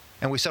action.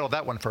 And we settled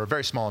that one for a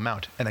very small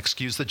amount and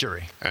excused the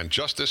jury. And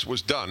justice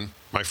was done.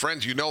 My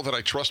friends, you know that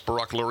I trust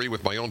Barak Lurie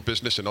with my own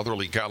business and other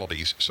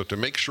legalities, so to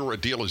make sure a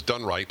deal is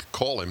done right,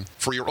 call him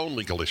for your own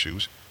legal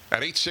issues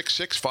at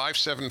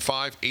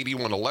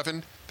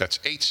 866-575-8111. That's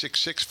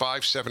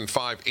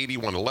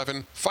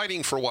 866-575-8111.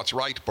 Fighting for what's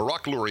right,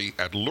 Barak Lurie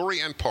at Lurie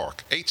and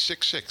Park,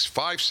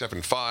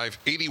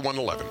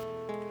 866-575-8111.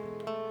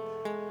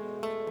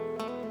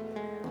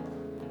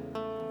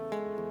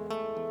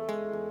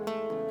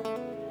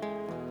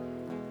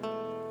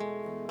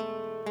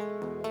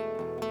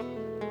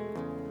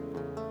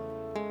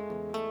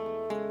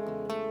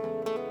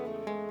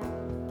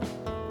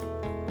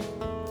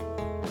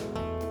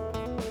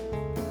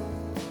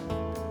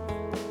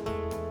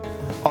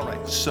 All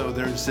right, so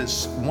there's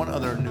this one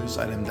other news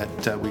item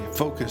that we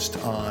focused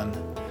on,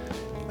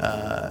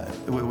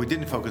 we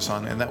didn't focus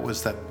on, and that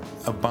was that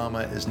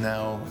Obama is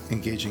now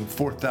engaging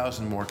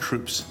 4,000 more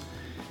troops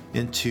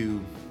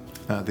into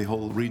the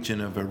whole region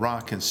of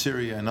Iraq and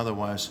Syria and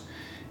otherwise.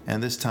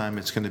 And this time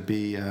it's going to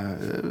be,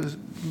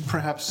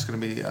 perhaps it's going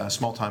to be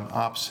small-time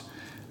ops,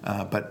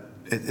 but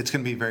it's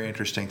going to be very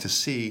interesting to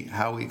see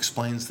how he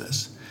explains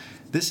this.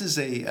 This is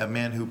a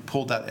man who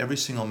pulled out every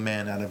single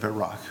man out of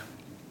Iraq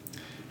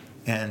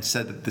and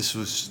said that this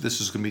was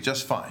going to be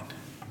just fine,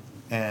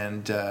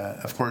 and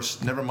of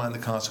course, never mind the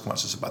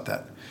consequences about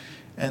that.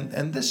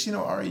 And this,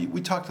 Ari,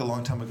 we talked a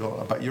long time ago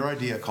about your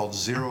idea called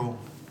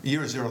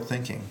year zero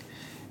thinking,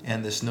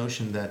 and this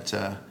notion that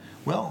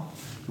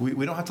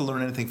we don't have to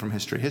learn anything from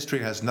history. History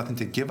has nothing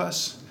to give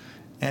us,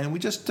 and we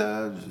just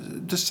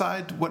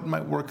decide what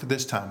might work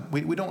this time.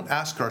 We don't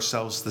ask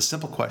ourselves the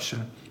simple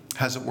question: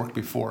 has it worked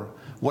before?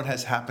 What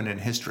has happened in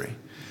history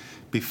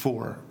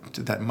before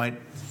that might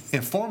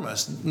inform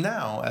us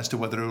now as to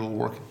whether it will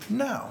work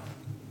now?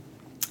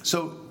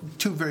 So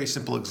 2 very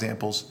simple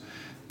examples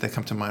that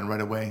come to mind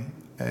right away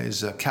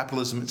is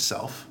capitalism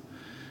itself,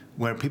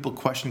 where people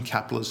question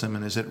capitalism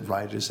and is it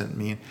right, is it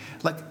mean?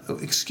 Like,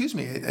 excuse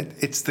me,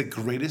 it's the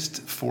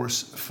greatest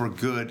force for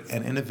good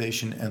and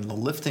innovation and the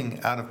lifting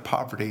out of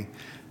poverty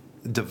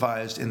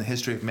devised in the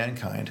history of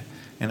mankind.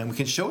 And we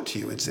can show it to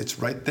you. It's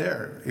right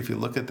there. If you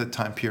look at the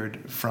time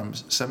period from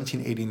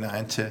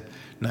 1789 to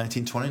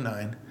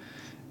 1929,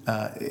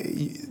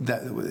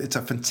 that it's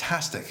a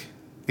fantastic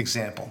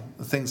example.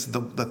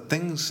 The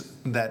things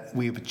that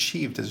we've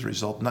achieved as a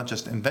result, not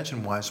just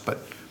invention-wise, but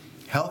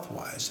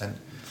health-wise and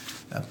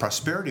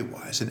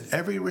prosperity-wise in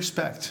every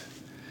respect.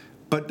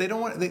 But they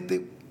don't want.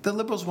 The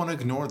liberals want to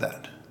ignore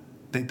that.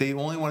 They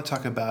only want to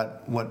talk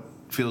about what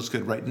feels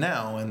good right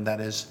now, and that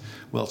is,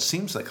 well, it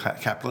seems like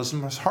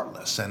capitalism is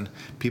heartless, and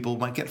people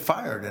might get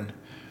fired,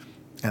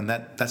 and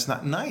that's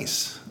not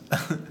nice.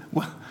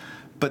 Well,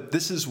 but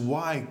this is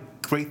why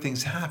great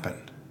things happen,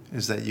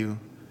 is that you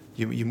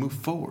move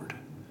forward.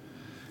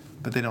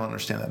 But they don't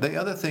understand that. The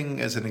other thing,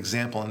 as an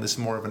example, and this is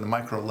more of a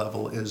micro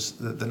level, is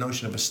the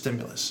notion of a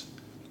stimulus.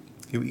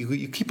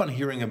 You keep on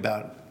hearing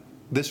about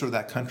this or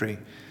that country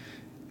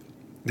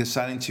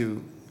deciding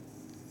to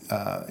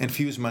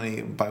infuse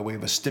money by way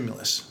of a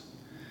stimulus,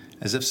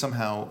 as if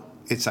somehow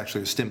it's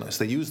actually a stimulus.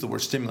 They use the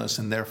word stimulus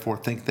and therefore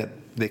think that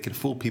they can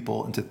fool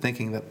people into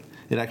thinking that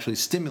it actually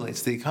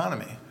stimulates the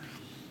economy.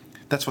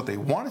 That's what they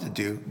wanted to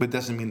do, but it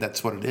doesn't mean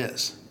that's what it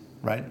is,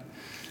 right?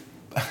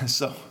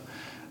 So,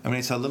 I mean,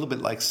 it's a little bit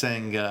like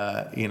saying,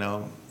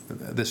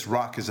 this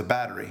rock is a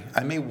battery.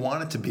 I may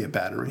want it to be a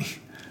battery,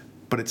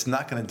 but it's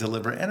not going to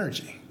deliver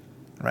energy,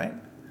 right?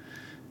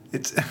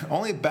 It's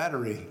only a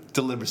battery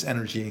delivers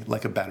energy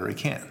like a battery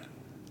can.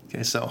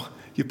 Okay, so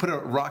you put a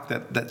rock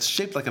that's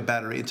shaped like a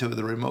battery into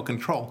the remote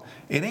control,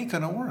 it ain't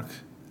going to work.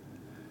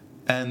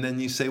 And then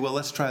you say, well,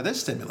 let's try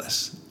this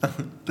stimulus.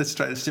 Let's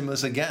try the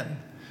stimulus again.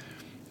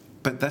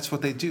 But that's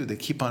what they do. They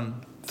keep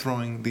on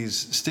throwing these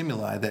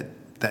stimuli that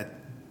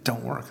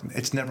don't work.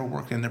 It's never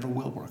worked and never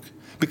will work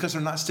because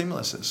they're not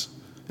stimuluses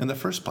in the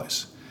first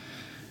place.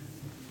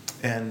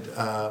 And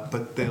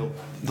but they'll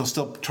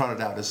still trot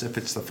it out as if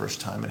it's the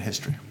first time in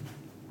history.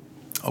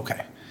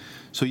 Okay,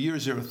 so year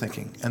zero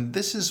thinking, and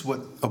this is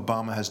what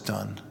Obama has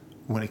done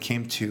when it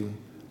came to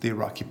the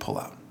Iraqi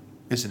pullout,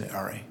 isn't it,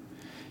 Ari?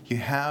 You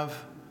have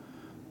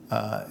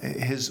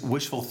his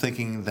wishful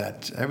thinking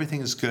that everything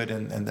is good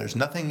and there's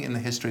nothing in the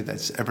history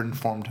that's ever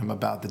informed him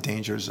about the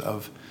dangers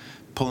of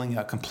pulling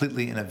out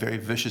completely in a very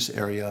vicious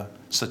area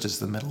such as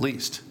the Middle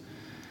East.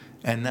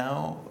 And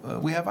now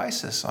we have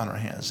ISIS on our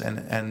hands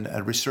and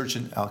a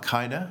resurgent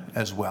Al-Qaeda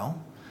as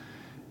well,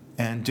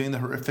 and doing the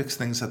horrific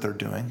things that they're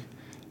doing.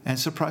 And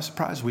surprise,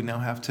 surprise, we now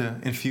have to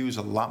infuse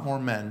a lot more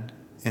men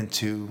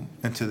into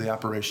the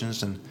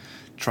operations and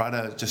try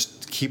to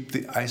just keep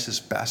the ISIS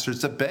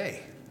bastards at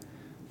bay.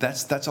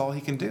 That's all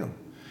he can do.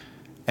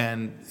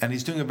 And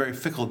he's doing a very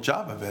fickle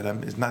job of it. I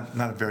mean, it's not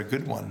a very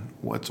good one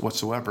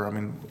whatsoever. I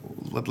mean,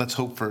 let's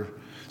hope for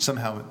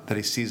somehow that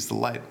he sees the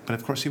light, but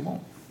of course he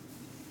won't.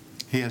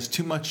 He has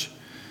too much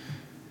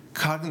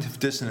cognitive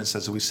dissonance,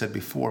 as we said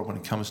before, when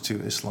it comes to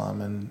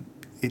Islam, and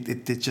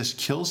it just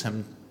kills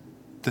him,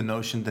 the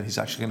notion that he's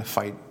actually going to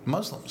fight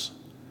Muslims.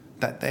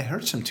 That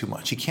hurts him too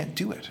much. He can't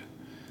do it.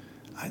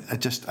 I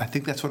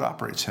think that's what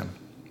operates him.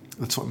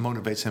 That's what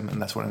motivates him,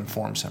 and that's what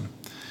informs him.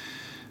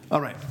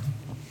 All right.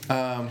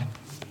 I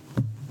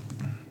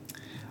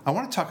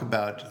want to talk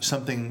about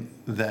something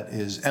that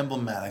is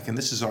emblematic, and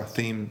this is our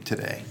theme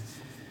today.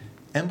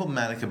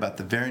 Emblematic about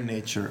the very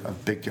nature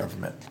of big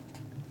government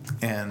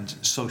and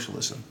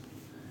socialism.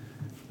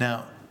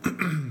 Now,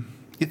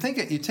 you take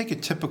a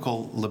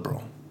typical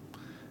liberal,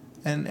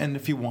 and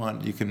if you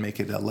want, you can make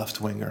it a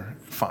left-winger.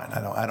 Fine,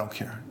 I don't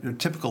care. You're a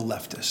typical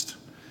leftist,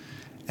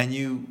 and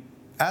you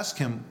ask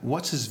him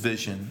what's his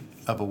vision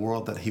of a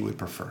world that he would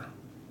prefer,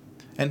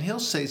 and he'll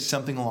say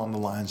something along the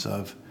lines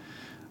of,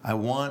 "I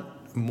want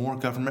more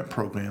government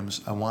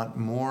programs. I want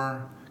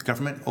more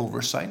government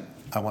oversight.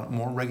 I want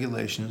more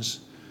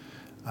regulations.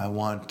 I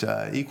want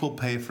equal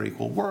pay for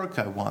equal work.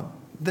 I want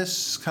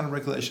this kind of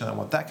regulation. I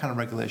want that kind of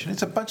regulation."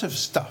 It's a bunch of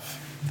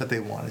stuff that they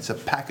want. It's a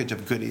package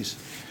of goodies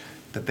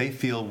that they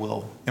feel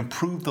will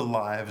improve the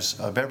lives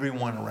of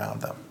everyone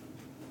around them.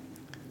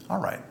 All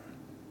right.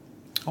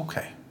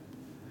 Okay.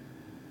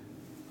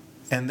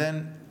 And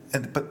then,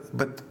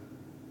 but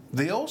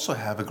they also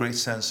have a great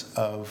sense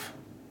of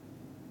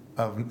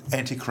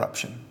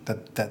anti-corruption,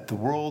 that the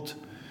world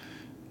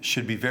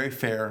should be very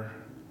fair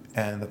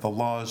and that the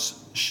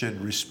laws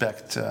should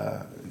respect,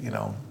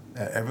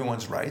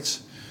 everyone's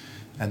rights,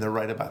 and they're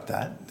right about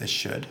that. They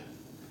should,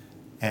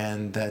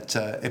 and that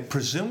it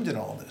presumed in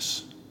all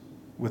this,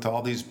 with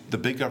all the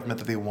big government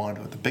that they want,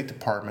 with the big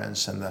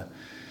departments and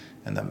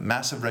the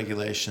massive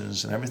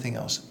regulations and everything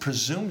else,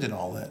 presumed in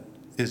all that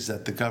is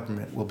that the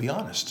government will be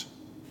honest,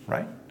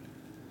 right?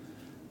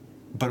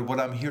 But what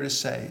I'm here to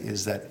say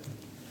is that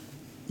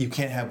you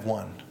can't have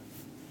one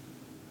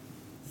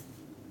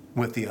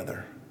with the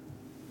other.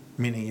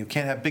 Meaning you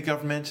can't have big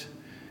government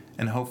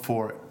and hope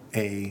for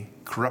a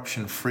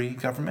corruption-free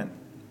government.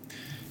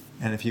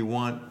 And if you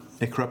want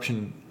a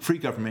corruption-free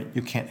government,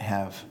 you can't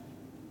have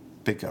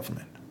big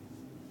government.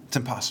 It's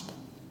impossible.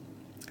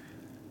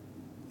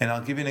 And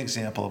I'll give you an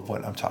example of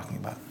what I'm talking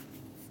about.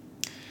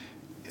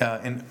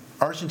 In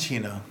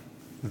Argentina,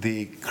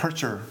 the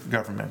Kirchner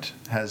government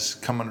has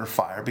come under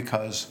fire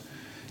because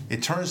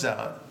it turns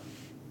out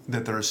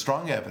that there is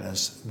strong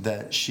evidence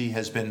that she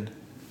has been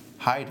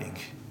hiding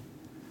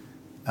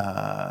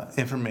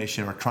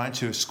information or trying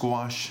to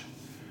squash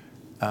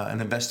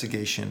an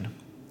investigation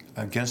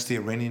against the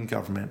Iranian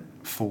government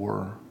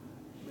for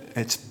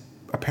its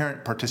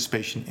apparent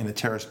participation in a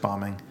terrorist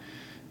bombing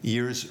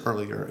years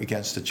earlier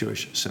against a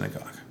Jewish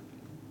synagogue.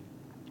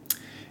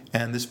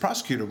 And this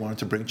prosecutor wanted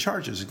to bring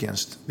charges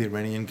against the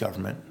Iranian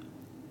government.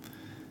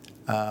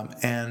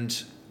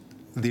 And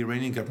the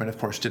Iranian government, of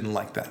course, didn't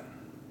like that.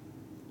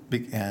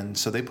 And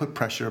so they put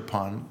pressure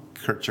upon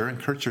Kirchner, and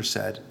Kirchner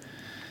said,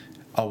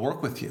 "I'll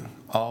work with you.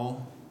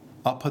 I'll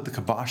put the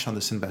kibosh on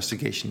this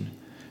investigation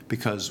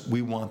because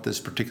we want this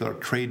particular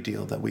trade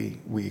deal that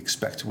we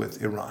expect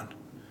with Iran."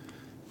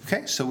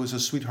 Okay, so it was a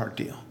sweetheart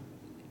deal.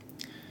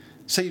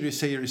 You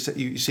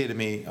say to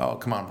me, "Oh,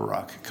 come on,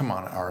 Barack. Come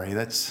on, Ari.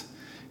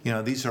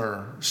 these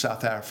are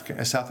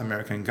South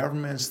American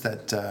governments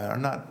that are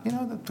not,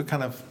 they're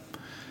kind of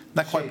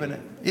not quite,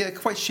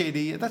 quite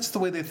shady. That's the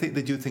way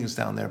they do things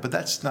down there. But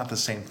that's not the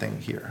same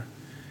thing here.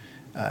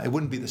 It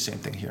wouldn't be the same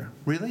thing here.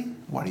 Really?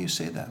 Why do you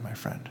say that, my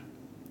friend?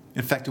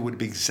 In fact, it would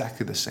be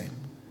exactly the same.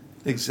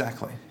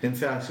 Exactly. In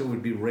fact, it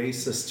would be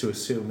racist to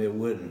assume it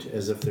wouldn't,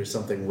 as if there's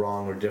something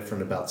wrong or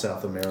different about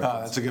South America.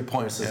 That's a good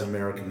point. Versus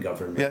American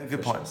government. Yeah,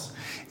 good point.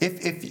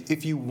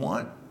 If you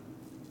want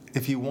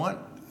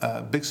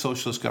big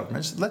socialist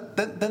governments,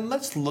 then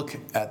let's look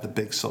at the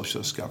big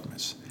socialist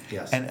governments.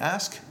 Yes. And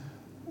ask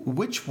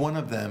which one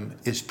of them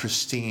is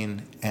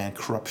pristine and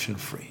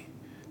corruption-free.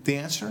 The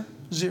answer: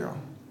 zero.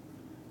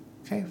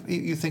 Okay,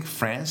 you think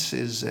France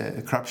is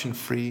a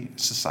corruption-free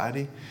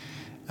society?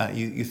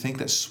 You think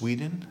that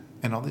Sweden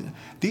and all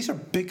these are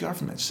big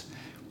governments.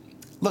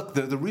 Look,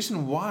 the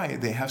reason why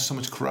they have so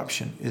much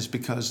corruption is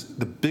because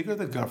the bigger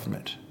the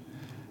government,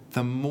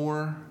 the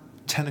more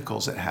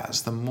tentacles it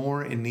has, the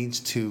more it needs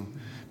to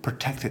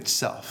protect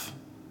itself,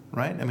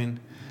 right? I mean,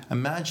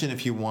 imagine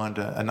if you want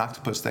an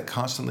octopus that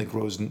constantly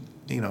grows,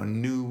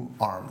 new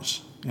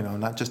arms,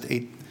 not just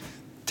 8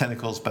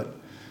 tentacles, but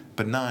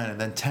 9 and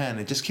then 10.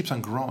 It just keeps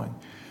on growing,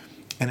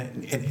 and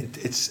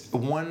it's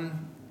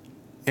one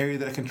area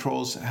that it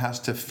controls has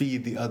to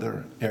feed the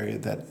other area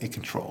that it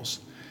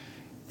controls.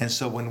 And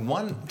so when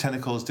one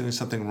tentacle is doing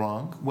something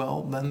wrong,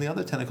 well, then the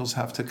other tentacles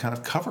have to kind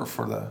of cover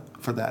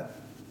for that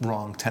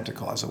wrong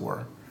tentacle, as it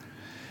were.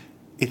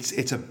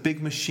 It's a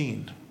big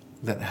machine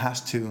that has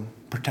to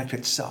protect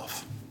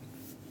itself.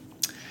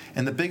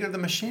 And the bigger the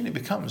machine it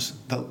becomes,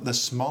 the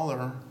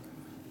smaller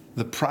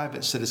the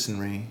private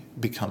citizenry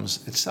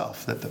becomes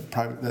itself, that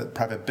the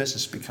private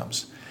business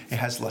becomes. It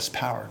has less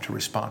power to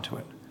respond to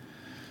it.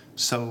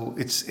 So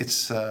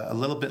it's a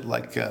little bit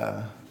like,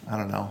 the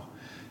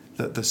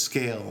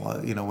scale,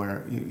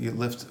 where you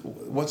lift,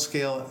 one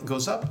scale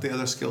goes up, the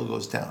other scale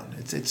goes down.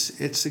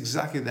 It's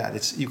exactly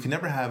that. You can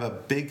never have a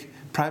big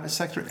private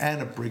sector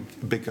and a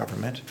big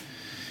government.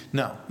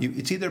 No,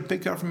 it's either a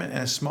big government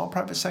and a small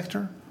private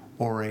sector,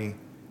 or a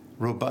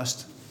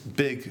robust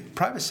big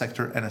private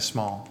sector and a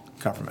small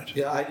government.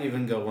 Yeah, I'd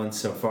even go one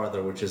step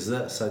farther, which is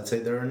this. I'd say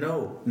there are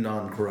no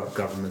non-corrupt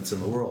governments in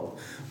the world,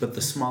 but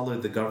the smaller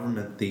the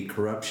government, the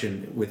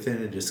corruption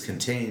within it is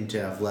contained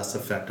to have less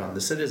effect on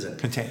the citizen.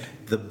 Contained.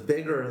 The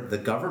bigger the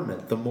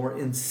government, the more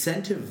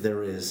incentive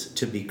there is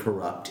to be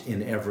corrupt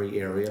in every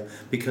area,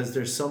 because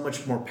there's so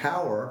much more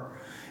power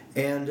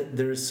and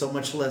there's so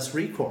much less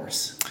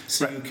recourse.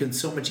 So right. You can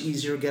so much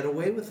easier get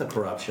away with the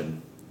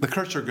corruption. The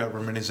Kirchner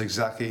government is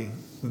exactly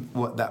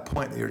what that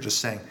point that you're just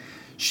saying.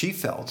 She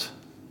felt,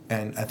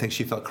 and I think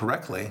she felt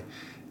correctly,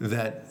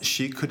 that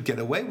she could get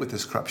away with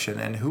this corruption.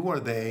 And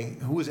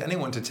who is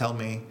anyone to tell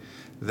me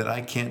that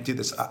I can't do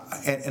this?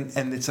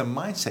 And it's a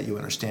mindset, you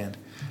understand,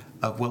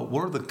 of, well,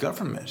 we're the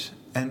government,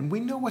 and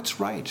we know what's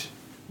right.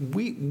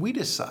 We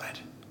decide.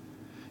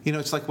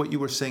 It's like what you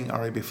were saying,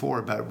 Ari, before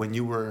about when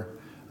you were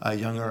a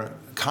younger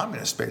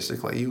communist,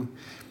 basically.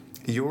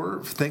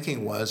 Your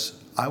thinking was,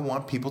 I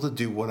want people to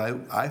do what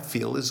I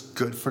feel is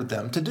good for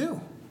them to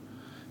do.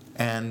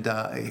 And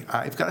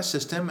I've got a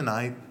system,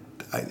 and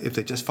if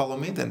they just follow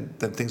me, then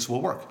things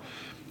will work.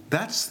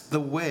 That's the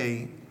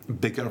way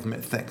big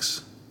government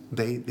thinks.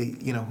 They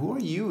who are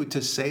you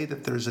to say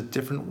that there's a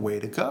different way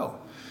to go?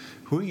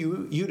 Who are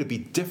you to be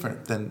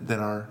different than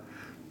our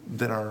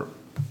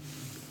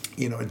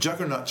a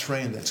juggernaut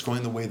train that's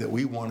going the way that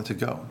we want it to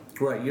go?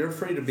 Right, you're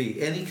free to be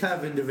any kind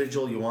of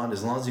individual you want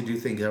as long as you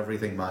do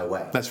everything my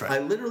way. That's right. I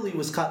literally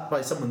was caught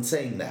by someone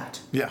saying that.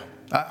 Yeah.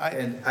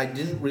 And I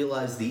didn't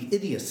realize the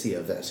idiocy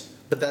of it.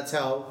 But that's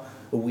how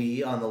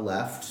we on the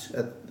left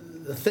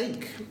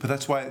think. But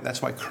that's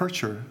why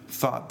Kirchner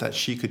thought that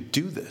she could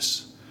do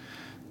this,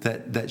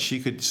 that she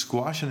could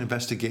squash an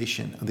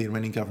investigation of the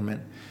Iranian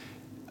government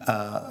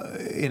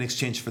in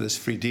exchange for this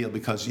free deal,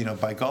 because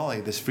by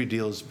golly, this free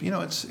deal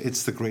is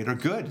it's the greater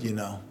good.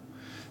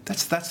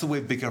 That's the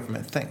way big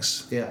government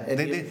thinks. Yeah, and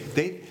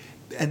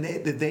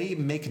they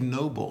make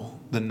noble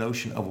the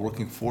notion of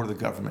working for the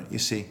government. You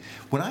see,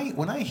 when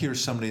I hear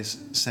somebody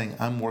saying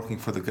I'm working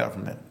for the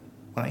government,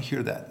 when I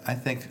hear that, I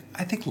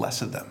think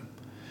less of them.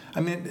 I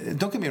mean,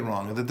 don't get me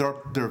wrong. There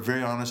are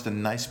very honest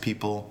and nice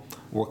people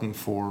working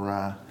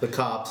for the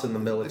cops and the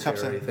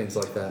military, things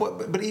like that.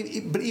 But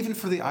even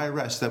for the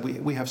IRS, that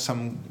we have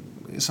some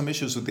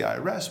issues with the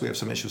IRS. We have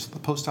some issues with the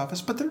post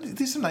office. But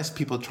these are nice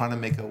people trying to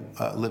make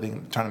a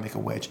living, trying to make a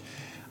wage.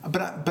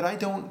 But I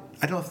don't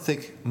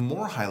think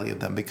more highly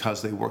of them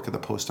because they work at the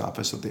post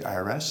office or the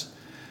IRS.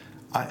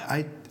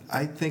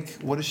 I think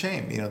what a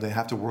shame. They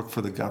have to work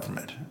for the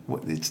government.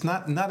 It's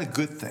not a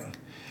good thing.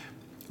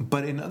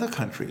 But in other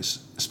countries,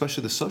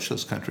 especially the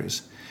socialist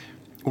countries,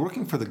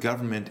 working for the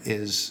government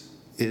is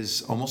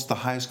almost the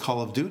highest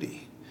call of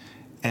duty,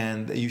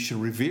 and you should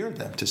revere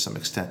them to some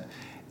extent.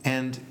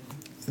 And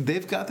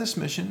they've got this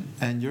mission,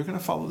 and you're going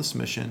to follow this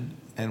mission.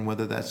 And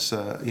whether that's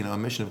a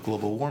mission of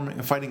global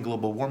warming, fighting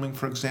global warming,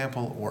 for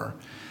example, or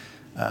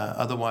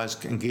otherwise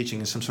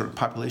engaging in some sort of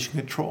population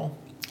control,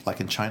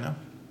 like in China,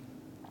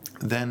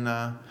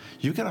 then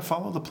you got to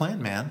follow the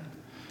plan, man.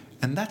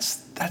 And that's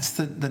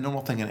the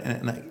normal thing.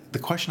 And the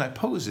question I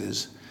pose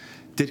is,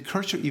 did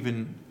Kircher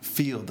even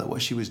feel that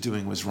what she was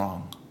doing was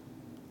wrong?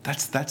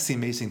 That's the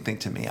amazing thing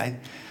to me.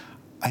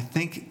 I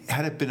think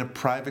had it been a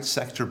private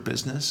sector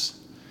business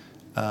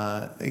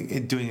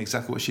doing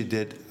exactly what she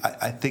did,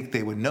 I think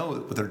they would know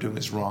that what they're doing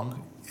is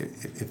wrong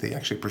if they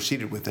actually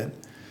proceeded with it.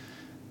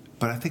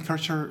 But I think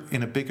Kircher,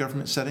 in a big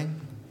government setting,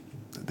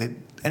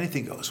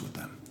 anything goes with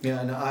them. Yeah,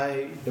 and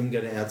I am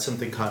going to add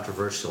something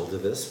controversial to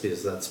this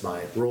because that's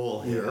my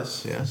role here.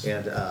 Yes.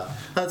 And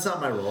that's not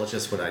my role; it's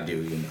just what I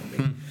do. You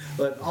know me.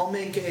 But I'll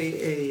make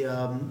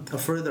a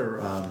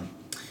further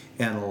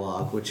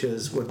analog, which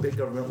is what big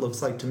government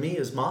looks like to me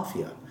is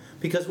mafia.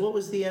 Because what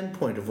was the end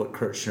point of what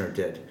Kirchner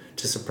did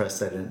to suppress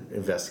that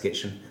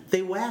investigation?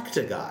 They whacked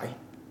a guy.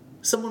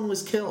 Someone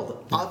was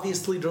killed,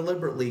 obviously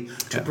deliberately,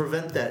 to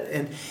prevent that.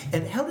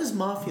 And how does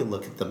mafia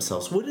look at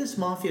themselves? What does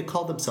mafia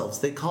call themselves?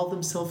 They call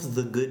themselves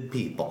the good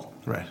people.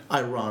 Right.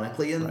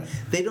 Ironically, and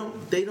they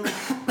don't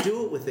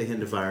do it with a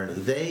hint of irony.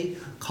 They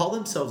call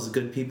themselves the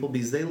good people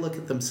because they look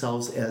at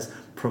themselves as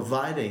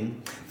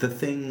providing the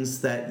things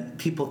that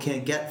people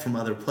can't get from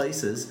other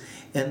places,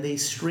 and they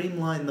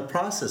streamline the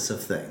process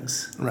of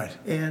things. Right.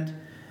 And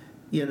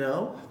you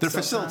know, they're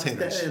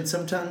facilitators, and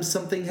sometimes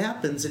something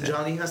happens, and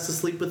Johnny has to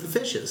sleep with the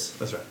fishes.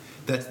 That's right.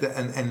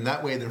 And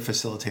that way they're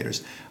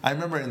facilitators. I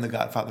remember in The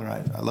Godfather,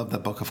 I love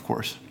that book, of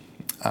course.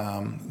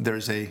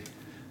 There's a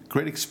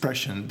great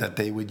expression that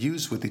they would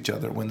use with each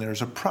other when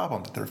there's a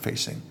problem that they're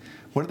facing.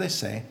 What do they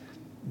say?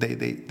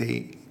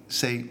 They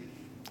say,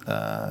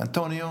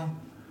 Antonio,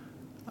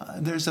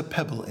 there's a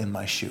pebble in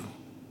my shoe.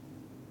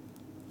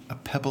 A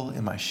pebble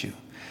in my shoe.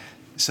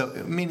 So,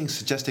 meaning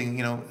suggesting,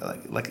 you know,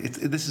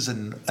 this is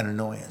an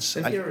annoyance.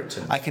 An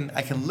irritant. I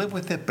can live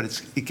with it, but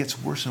it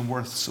gets worse and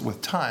worse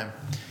with time.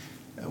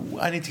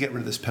 I need to get rid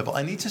of this pebble.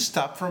 I need to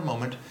stop for a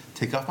moment,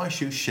 take off my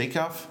shoe, shake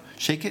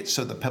it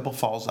so the pebble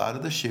falls out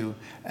of the shoe,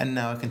 and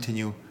now I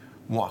continue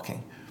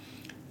walking.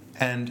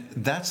 And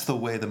that's the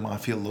way the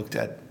mafia looked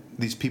at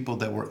these people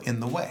that were in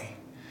the way.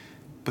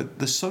 But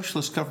the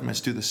socialist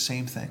governments do the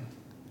same thing.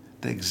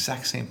 The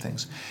exact same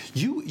things.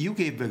 You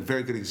gave a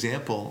very good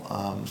example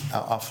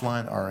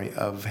offline, Ari,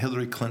 of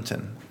Hillary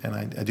Clinton, and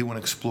I do want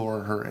to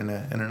explore her in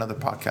another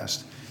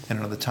podcast in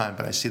another time.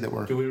 But I see that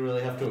we're. Do we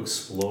really have to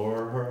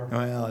explore her?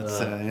 Well, it's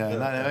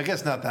I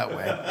guess not that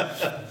way.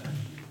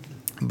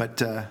 But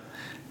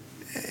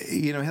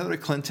Hillary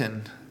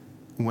Clinton,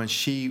 when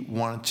she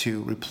wanted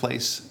to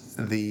replace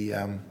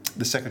the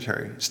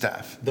secretary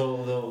staff,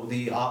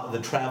 the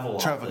travel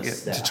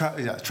office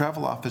staff,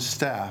 travel office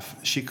staff,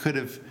 she could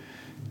have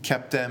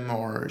kept them,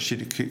 or she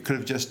could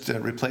have just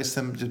replaced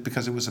them just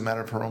because it was a matter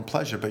of her own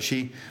pleasure. But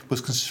she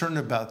was concerned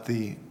about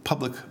the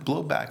public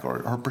blowback,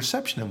 or her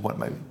perception of what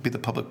might be the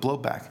public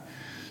blowback.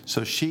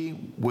 So she,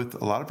 with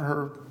a lot of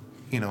her,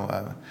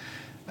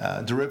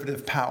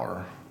 derivative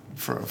power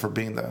for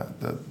being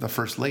the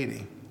first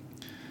lady,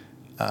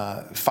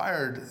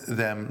 fired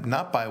them,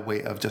 not by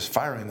way of just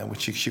firing them,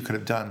 which she could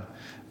have done,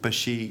 but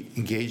she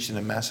engaged in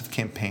a massive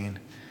campaign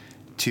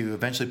to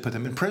eventually put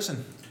them in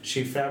prison.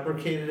 She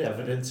fabricated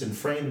evidence and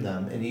framed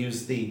them and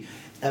used the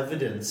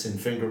evidence, in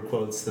finger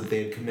quotes, that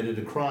they had committed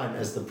a crime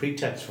as the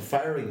pretext for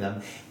firing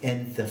them,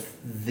 and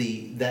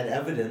that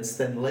evidence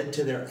then led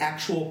to their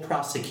actual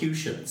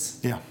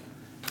prosecutions. Yeah.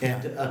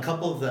 And a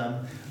couple of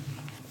them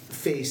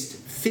faced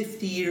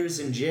 50 years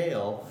in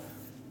jail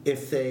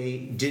if they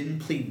didn't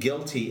plead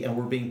guilty, and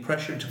were being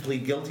pressured to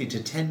plead guilty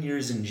to 10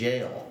 years in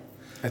jail.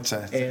 It's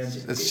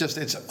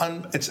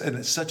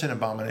such an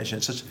abomination.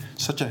 It's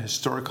such a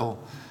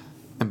historical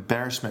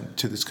embarrassment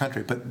to this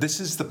country. But this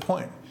is the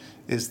point,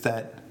 is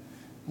that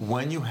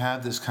when you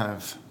have this kind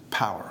of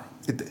power,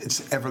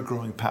 it's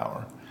ever-growing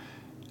power,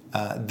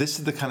 this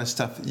is the kind of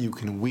stuff that you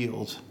can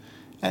wield.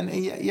 And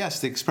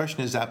yes, the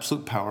expression is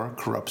absolute power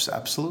corrupts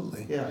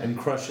absolutely. Yeah, and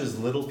crushes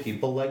little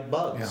people like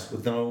bugs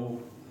with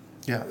no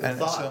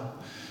thought.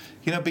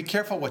 So, be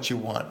careful what you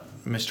want,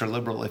 Mr.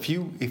 Liberal. If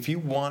you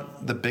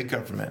want the big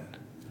government,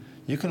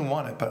 you can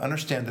want it, but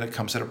understand that it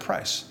comes at a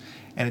price.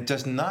 And it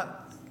does not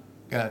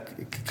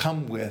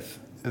come with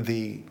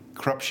the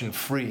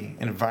corruption-free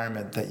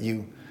environment that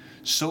you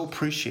so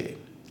appreciate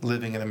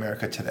living in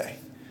America today.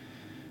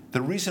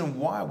 The reason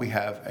why we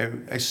have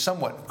a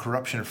somewhat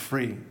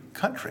corruption-free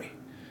country,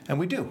 and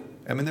we do.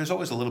 I mean, there's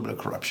always a little bit of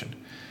corruption.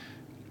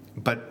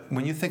 But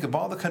when you think of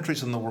all the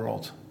countries in the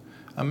world,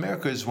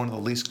 America is one of the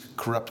least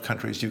corrupt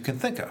countries you can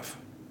think of.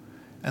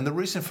 And the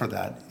reason for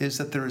that is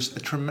that there is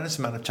a tremendous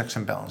amount of checks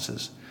and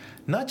balances,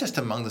 not just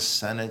among the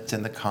Senate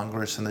and the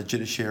Congress and the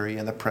judiciary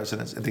and the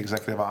president and the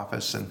executive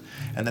office, and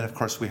then, of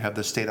course, we have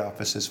the state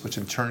offices, which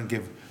in turn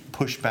give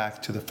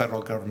pushback to the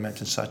federal government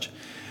and such.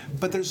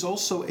 But there's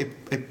also a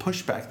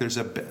pushback. There's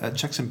a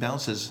checks and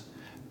balances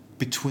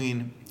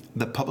between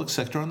the public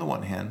sector on the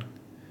one hand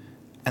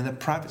and the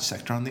private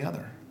sector on the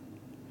other.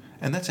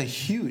 And that's a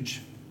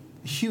huge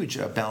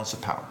balance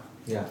of power.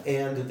 Yeah,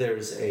 and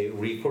there's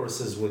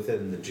recourses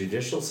within the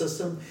judicial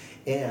system,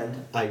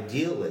 and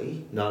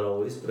ideally, not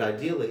always, but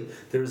ideally,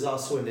 there's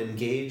also an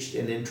engaged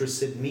and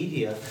interested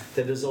media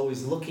that is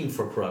always looking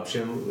for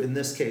corruption. In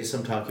this case,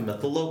 I'm talking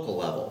about the local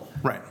level.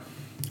 Right.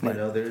 You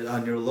know,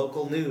 on your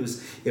local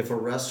news, if a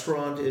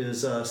restaurant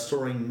is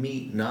storing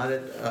meat not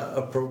at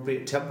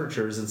appropriate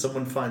temperatures and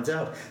someone finds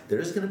out,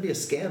 there's going to be a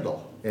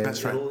scandal. And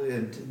That's right.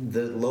 And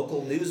the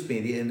local news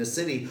media in the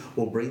city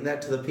will bring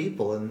that to the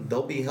people, and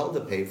they'll be held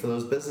to pay for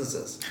those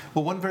businesses.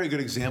 Well, one very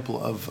good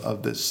example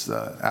of this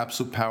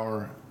absolute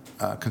power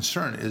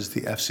concern is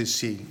the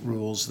FCC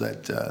rules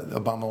that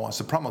Obama wants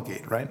to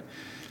promulgate, right?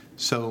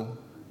 So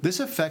this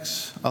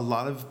affects a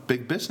lot of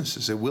big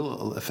businesses. It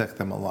will affect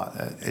them a lot.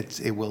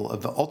 It will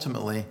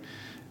ultimately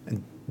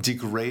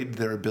degrade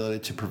their ability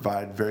to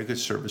provide very good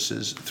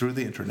services through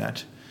the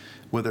internet,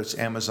 whether it's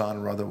Amazon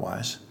or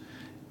otherwise,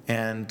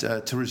 and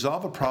to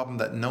resolve a problem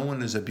that no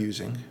one is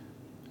abusing,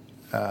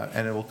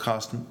 and it will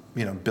cost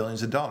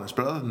billions of dollars.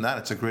 But other than that,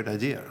 it's a great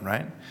idea,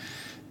 right?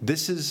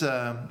 This is,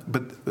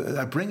 but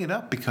I bring it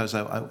up because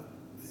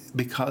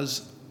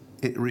because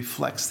it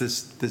reflects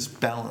this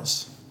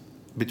balance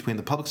between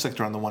the public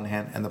sector on the one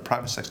hand and the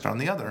private sector on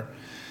the other.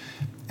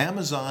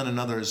 Amazon and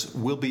others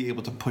will be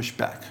able to push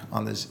back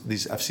on these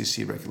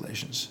FCC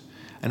regulations.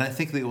 And I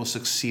think they will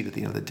succeed at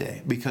the end of the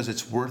day because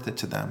it's worth it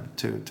to them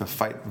to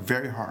fight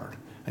very hard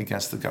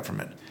against the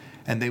government.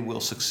 And they will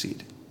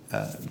succeed.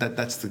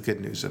 That's the good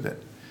news of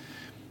it.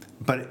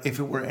 But if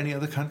it were any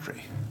other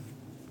country,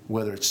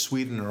 whether it's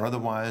Sweden or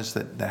otherwise,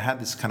 that had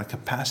this kind of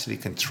capacity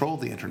to control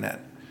the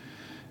internet,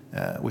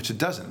 which it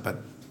doesn't, but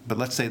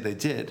let's say they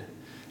did,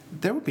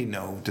 there would be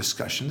no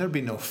discussion. There would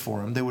be no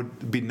forum. There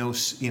would be no,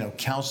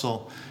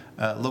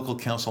 local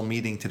council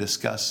meeting to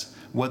discuss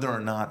whether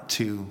or not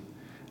to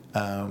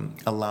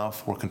allow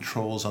for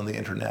controls on the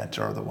internet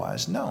or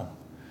otherwise. No,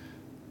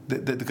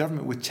 the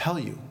government would tell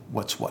you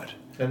what's what.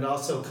 And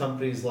also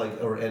companies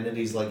or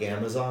entities like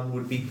Amazon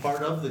would be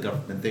part of the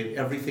government.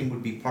 Everything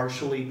would be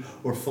partially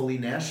or fully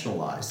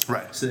nationalized.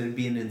 Right. So there'd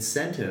be an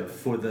incentive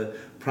for the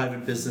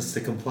private business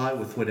to comply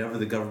with whatever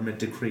the government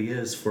decree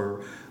is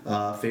for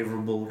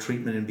favorable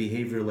treatment and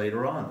behavior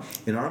later on.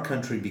 In our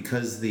country,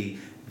 because the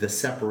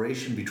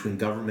separation between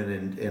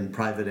government and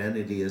private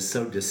entity is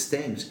so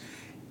distinct,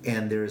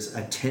 and there's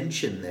a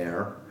tension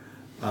there.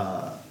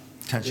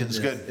 Tension is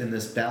good. In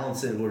this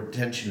balance where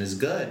tension is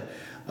good,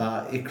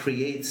 it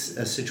creates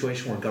a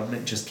situation where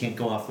government just can't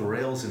go off the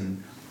rails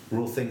and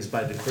rule things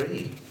by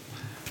decree.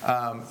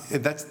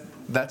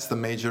 That's the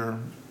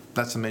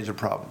major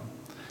problem.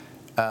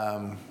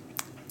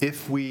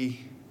 If we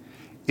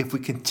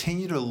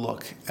continue to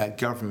look at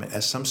government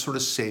as some sort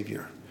of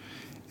savior,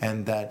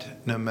 and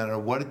that no matter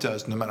what it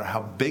does, no matter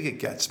how big it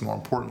gets, more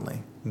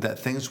importantly, that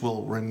things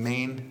will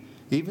remain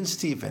even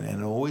Steven and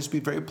it'll always be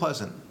very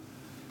pleasant.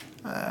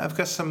 I've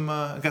got some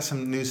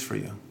news for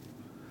you.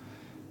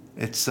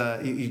 It's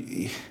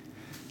you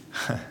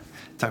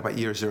talk about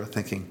year zero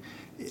thinking.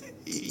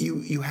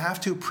 You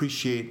have to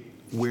appreciate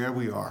where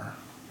we are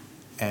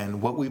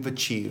and what we've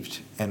achieved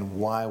and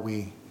why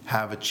we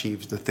have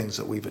achieved the things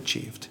that we've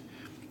achieved.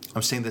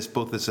 I'm saying this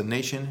both as a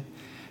nation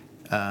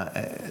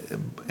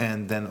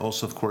and then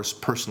also, of course,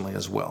 personally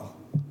as well.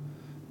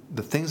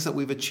 The things that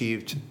we've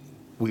achieved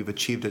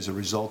as a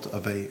result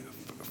of a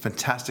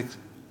fantastic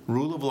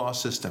rule of law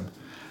system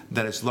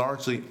that is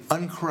largely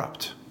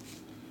uncorrupt,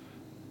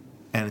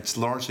 and it's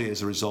largely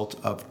as a result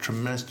of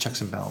tremendous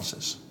checks and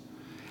balances.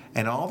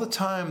 And all the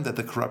time that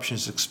the corruption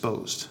is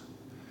exposed,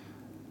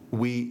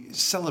 we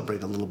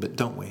celebrate a little bit,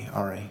 don't we,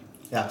 R.A.?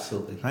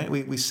 Absolutely. Right?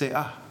 We say,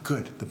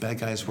 good, the bad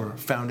guys were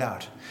found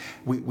out.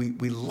 We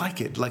like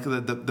it, like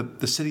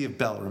the city of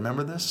Bell.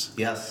 Remember this?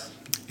 Yes.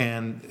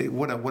 And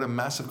what a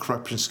massive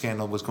corruption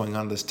scandal was going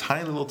on in this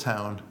tiny little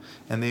town,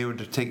 and they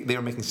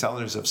were making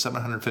salaries of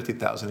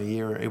 $750,000 a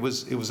year. It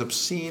was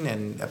obscene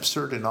and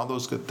absurd and all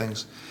those good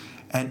things,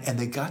 and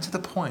they got to the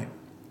point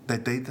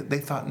that they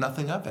thought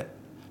nothing of it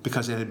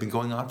because it had been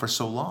going on for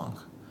so long,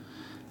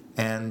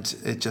 and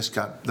it just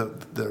got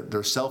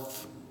their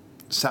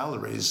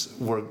salaries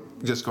were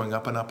just going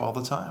up and up all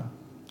the time.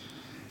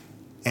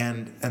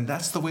 And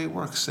that's the way it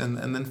works. And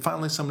then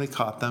finally somebody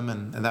caught them,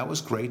 and that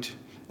was great.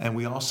 And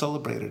we all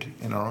celebrated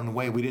in our own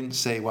way. We didn't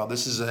say, well,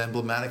 this is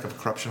emblematic of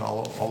corruption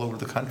all over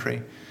the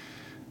country.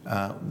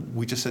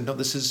 We just said, no,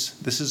 this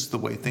is the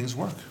way things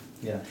work.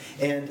 Yeah.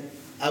 And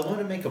I want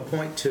to make a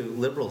point to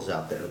liberals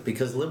out there,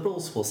 because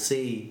liberals will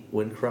see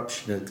when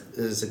corruption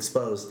is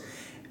exposed,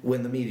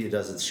 when the media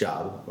does its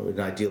job, and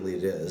ideally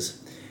it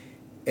is,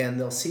 and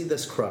they'll see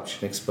this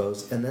corruption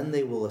exposed, and then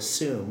they will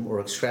assume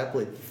or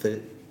extrapolate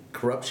that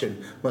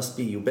corruption must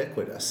be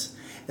ubiquitous.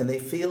 And they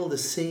fail to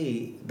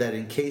see that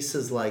in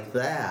cases like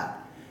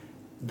that,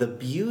 the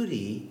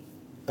beauty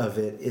of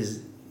it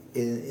is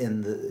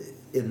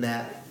in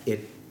that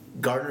it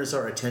garners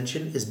our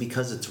attention is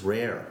because it's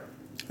rare.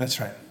 That's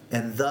right.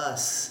 And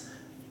thus,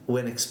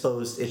 when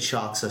exposed, it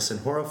shocks us and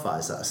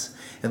horrifies us.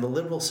 And the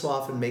liberal so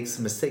often makes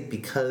the mistake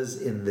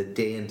because in the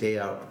day in, day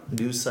out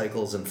news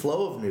cycles and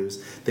flow of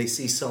news, they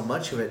see so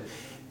much of it.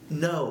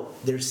 No,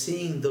 they're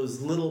seeing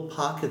those little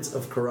pockets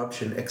of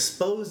corruption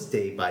exposed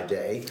day by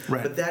day,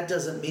 Right. but that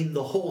doesn't mean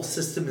the whole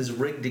system is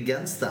rigged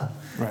against them.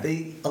 Right.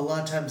 They a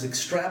lot of times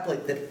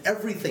extrapolate that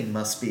everything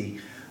must be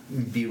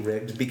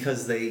rigged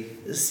because they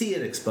see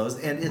it exposed,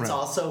 and it's Right.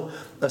 also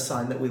a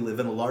sign that we live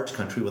in a large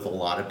country with a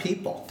lot of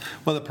people.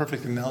 Well, the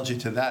perfect analogy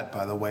to that,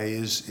 by the way,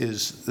 is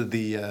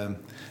the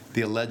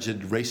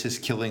alleged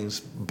racist killings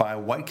by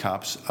white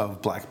cops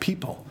of black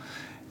people.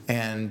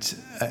 And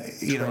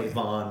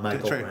Trayvon,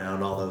 Michael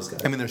Brown, all those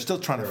guys. I mean, they're still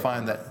trying to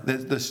find that.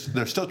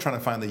 They're still trying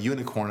to find the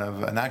unicorn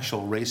of an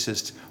actual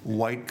racist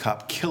white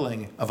cop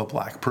killing of a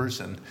black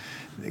person.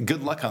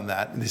 Good luck on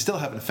that. And they still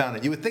haven't found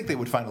it. You would think they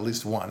would find at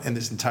least one in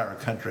this entire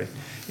country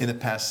in the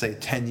past, say,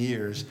 10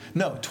 years.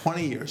 No,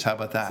 20 years. How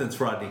about that? Since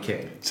Rodney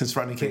King. Since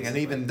Rodney King, and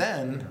even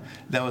then,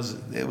 it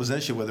was an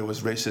issue whether it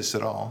was racist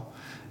at all.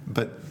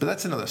 But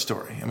that's another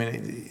story. I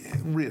mean,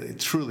 really,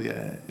 truly,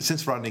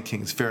 since Rodney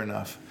King, it's fair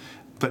enough.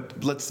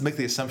 But let's make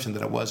the assumption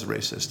that it was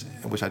racist,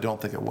 which I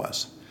don't think it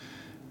was.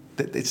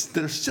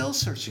 They're still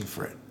searching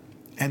for it.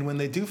 And when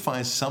they do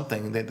find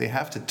something, they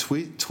have to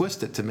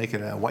twist it to make it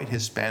a white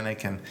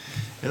Hispanic and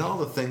all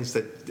the things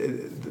that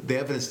the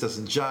evidence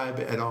doesn't jibe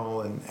at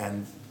all,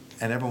 and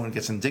everyone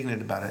gets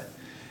indignant about it.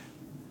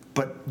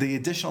 But the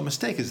additional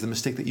mistake is the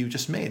mistake that you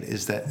just made,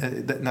 is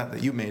that not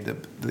that you made,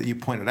 that you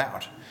pointed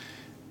out,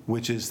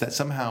 which is that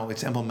somehow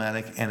it's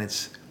emblematic and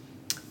it's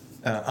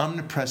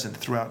omnipresent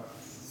throughout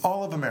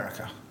all of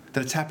America,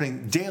 that it's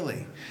happening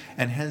daily,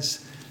 and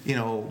hence,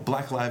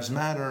 Black Lives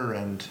Matter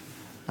and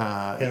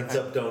Hands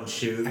up, don't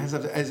shoot. hands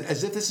up,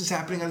 as if this is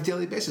happening on a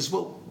daily basis.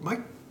 Well,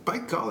 by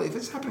golly, if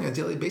it's happening on a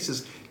daily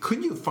basis,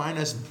 couldn't you find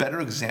us better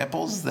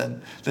examples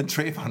than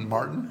Trayvon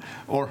Martin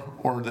or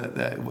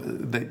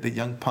the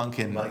young punk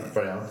in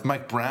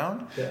Mike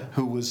Brown, Yeah.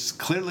 who was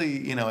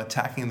clearly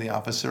attacking the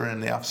officer,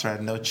 and the officer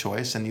had no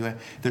choice, and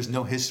there's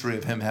no history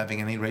of him having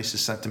any racist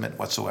sentiment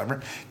whatsoever.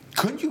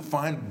 Couldn't you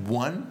find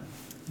one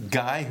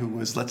guy who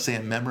was, let's say,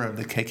 a member of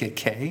the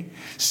KKK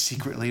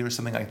secretly or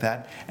something like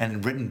that,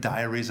 and written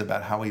diaries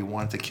about how he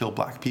wanted to kill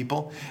black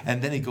people,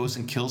 and then he goes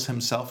and kills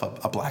himself,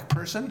 a black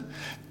person?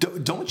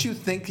 Don't you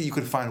think you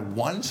could find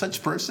one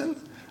such person?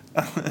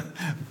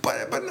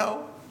 but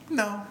no.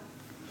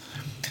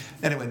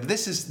 Anyway,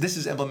 this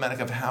is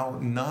emblematic of how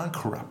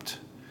non-corrupt,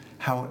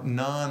 how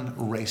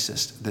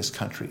non-racist this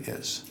country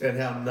is. And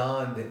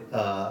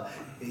how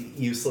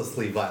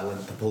uselessly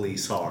violent the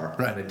police are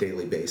Right. on a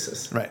daily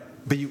basis. Right.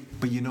 But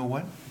you know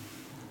what?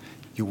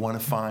 You want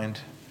to find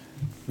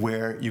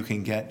where you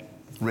can get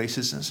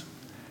racism.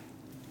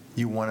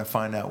 You want to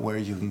find out where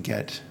you can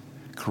get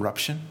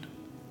corruption.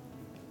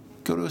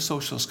 Go to a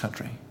socialist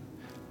country.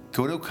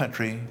 Go to a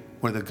country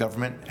where the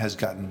government has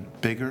gotten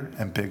bigger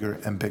and bigger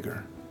and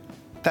bigger.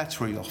 That's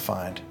where you'll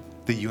find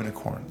the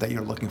unicorn that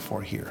you're looking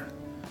for here.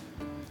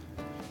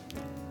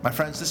 My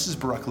friends, this is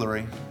Barak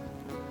Lurie.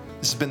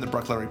 This has been the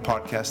Barak Lurie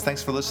Podcast.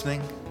 Thanks for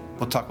listening.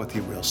 We'll talk with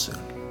you real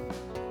soon.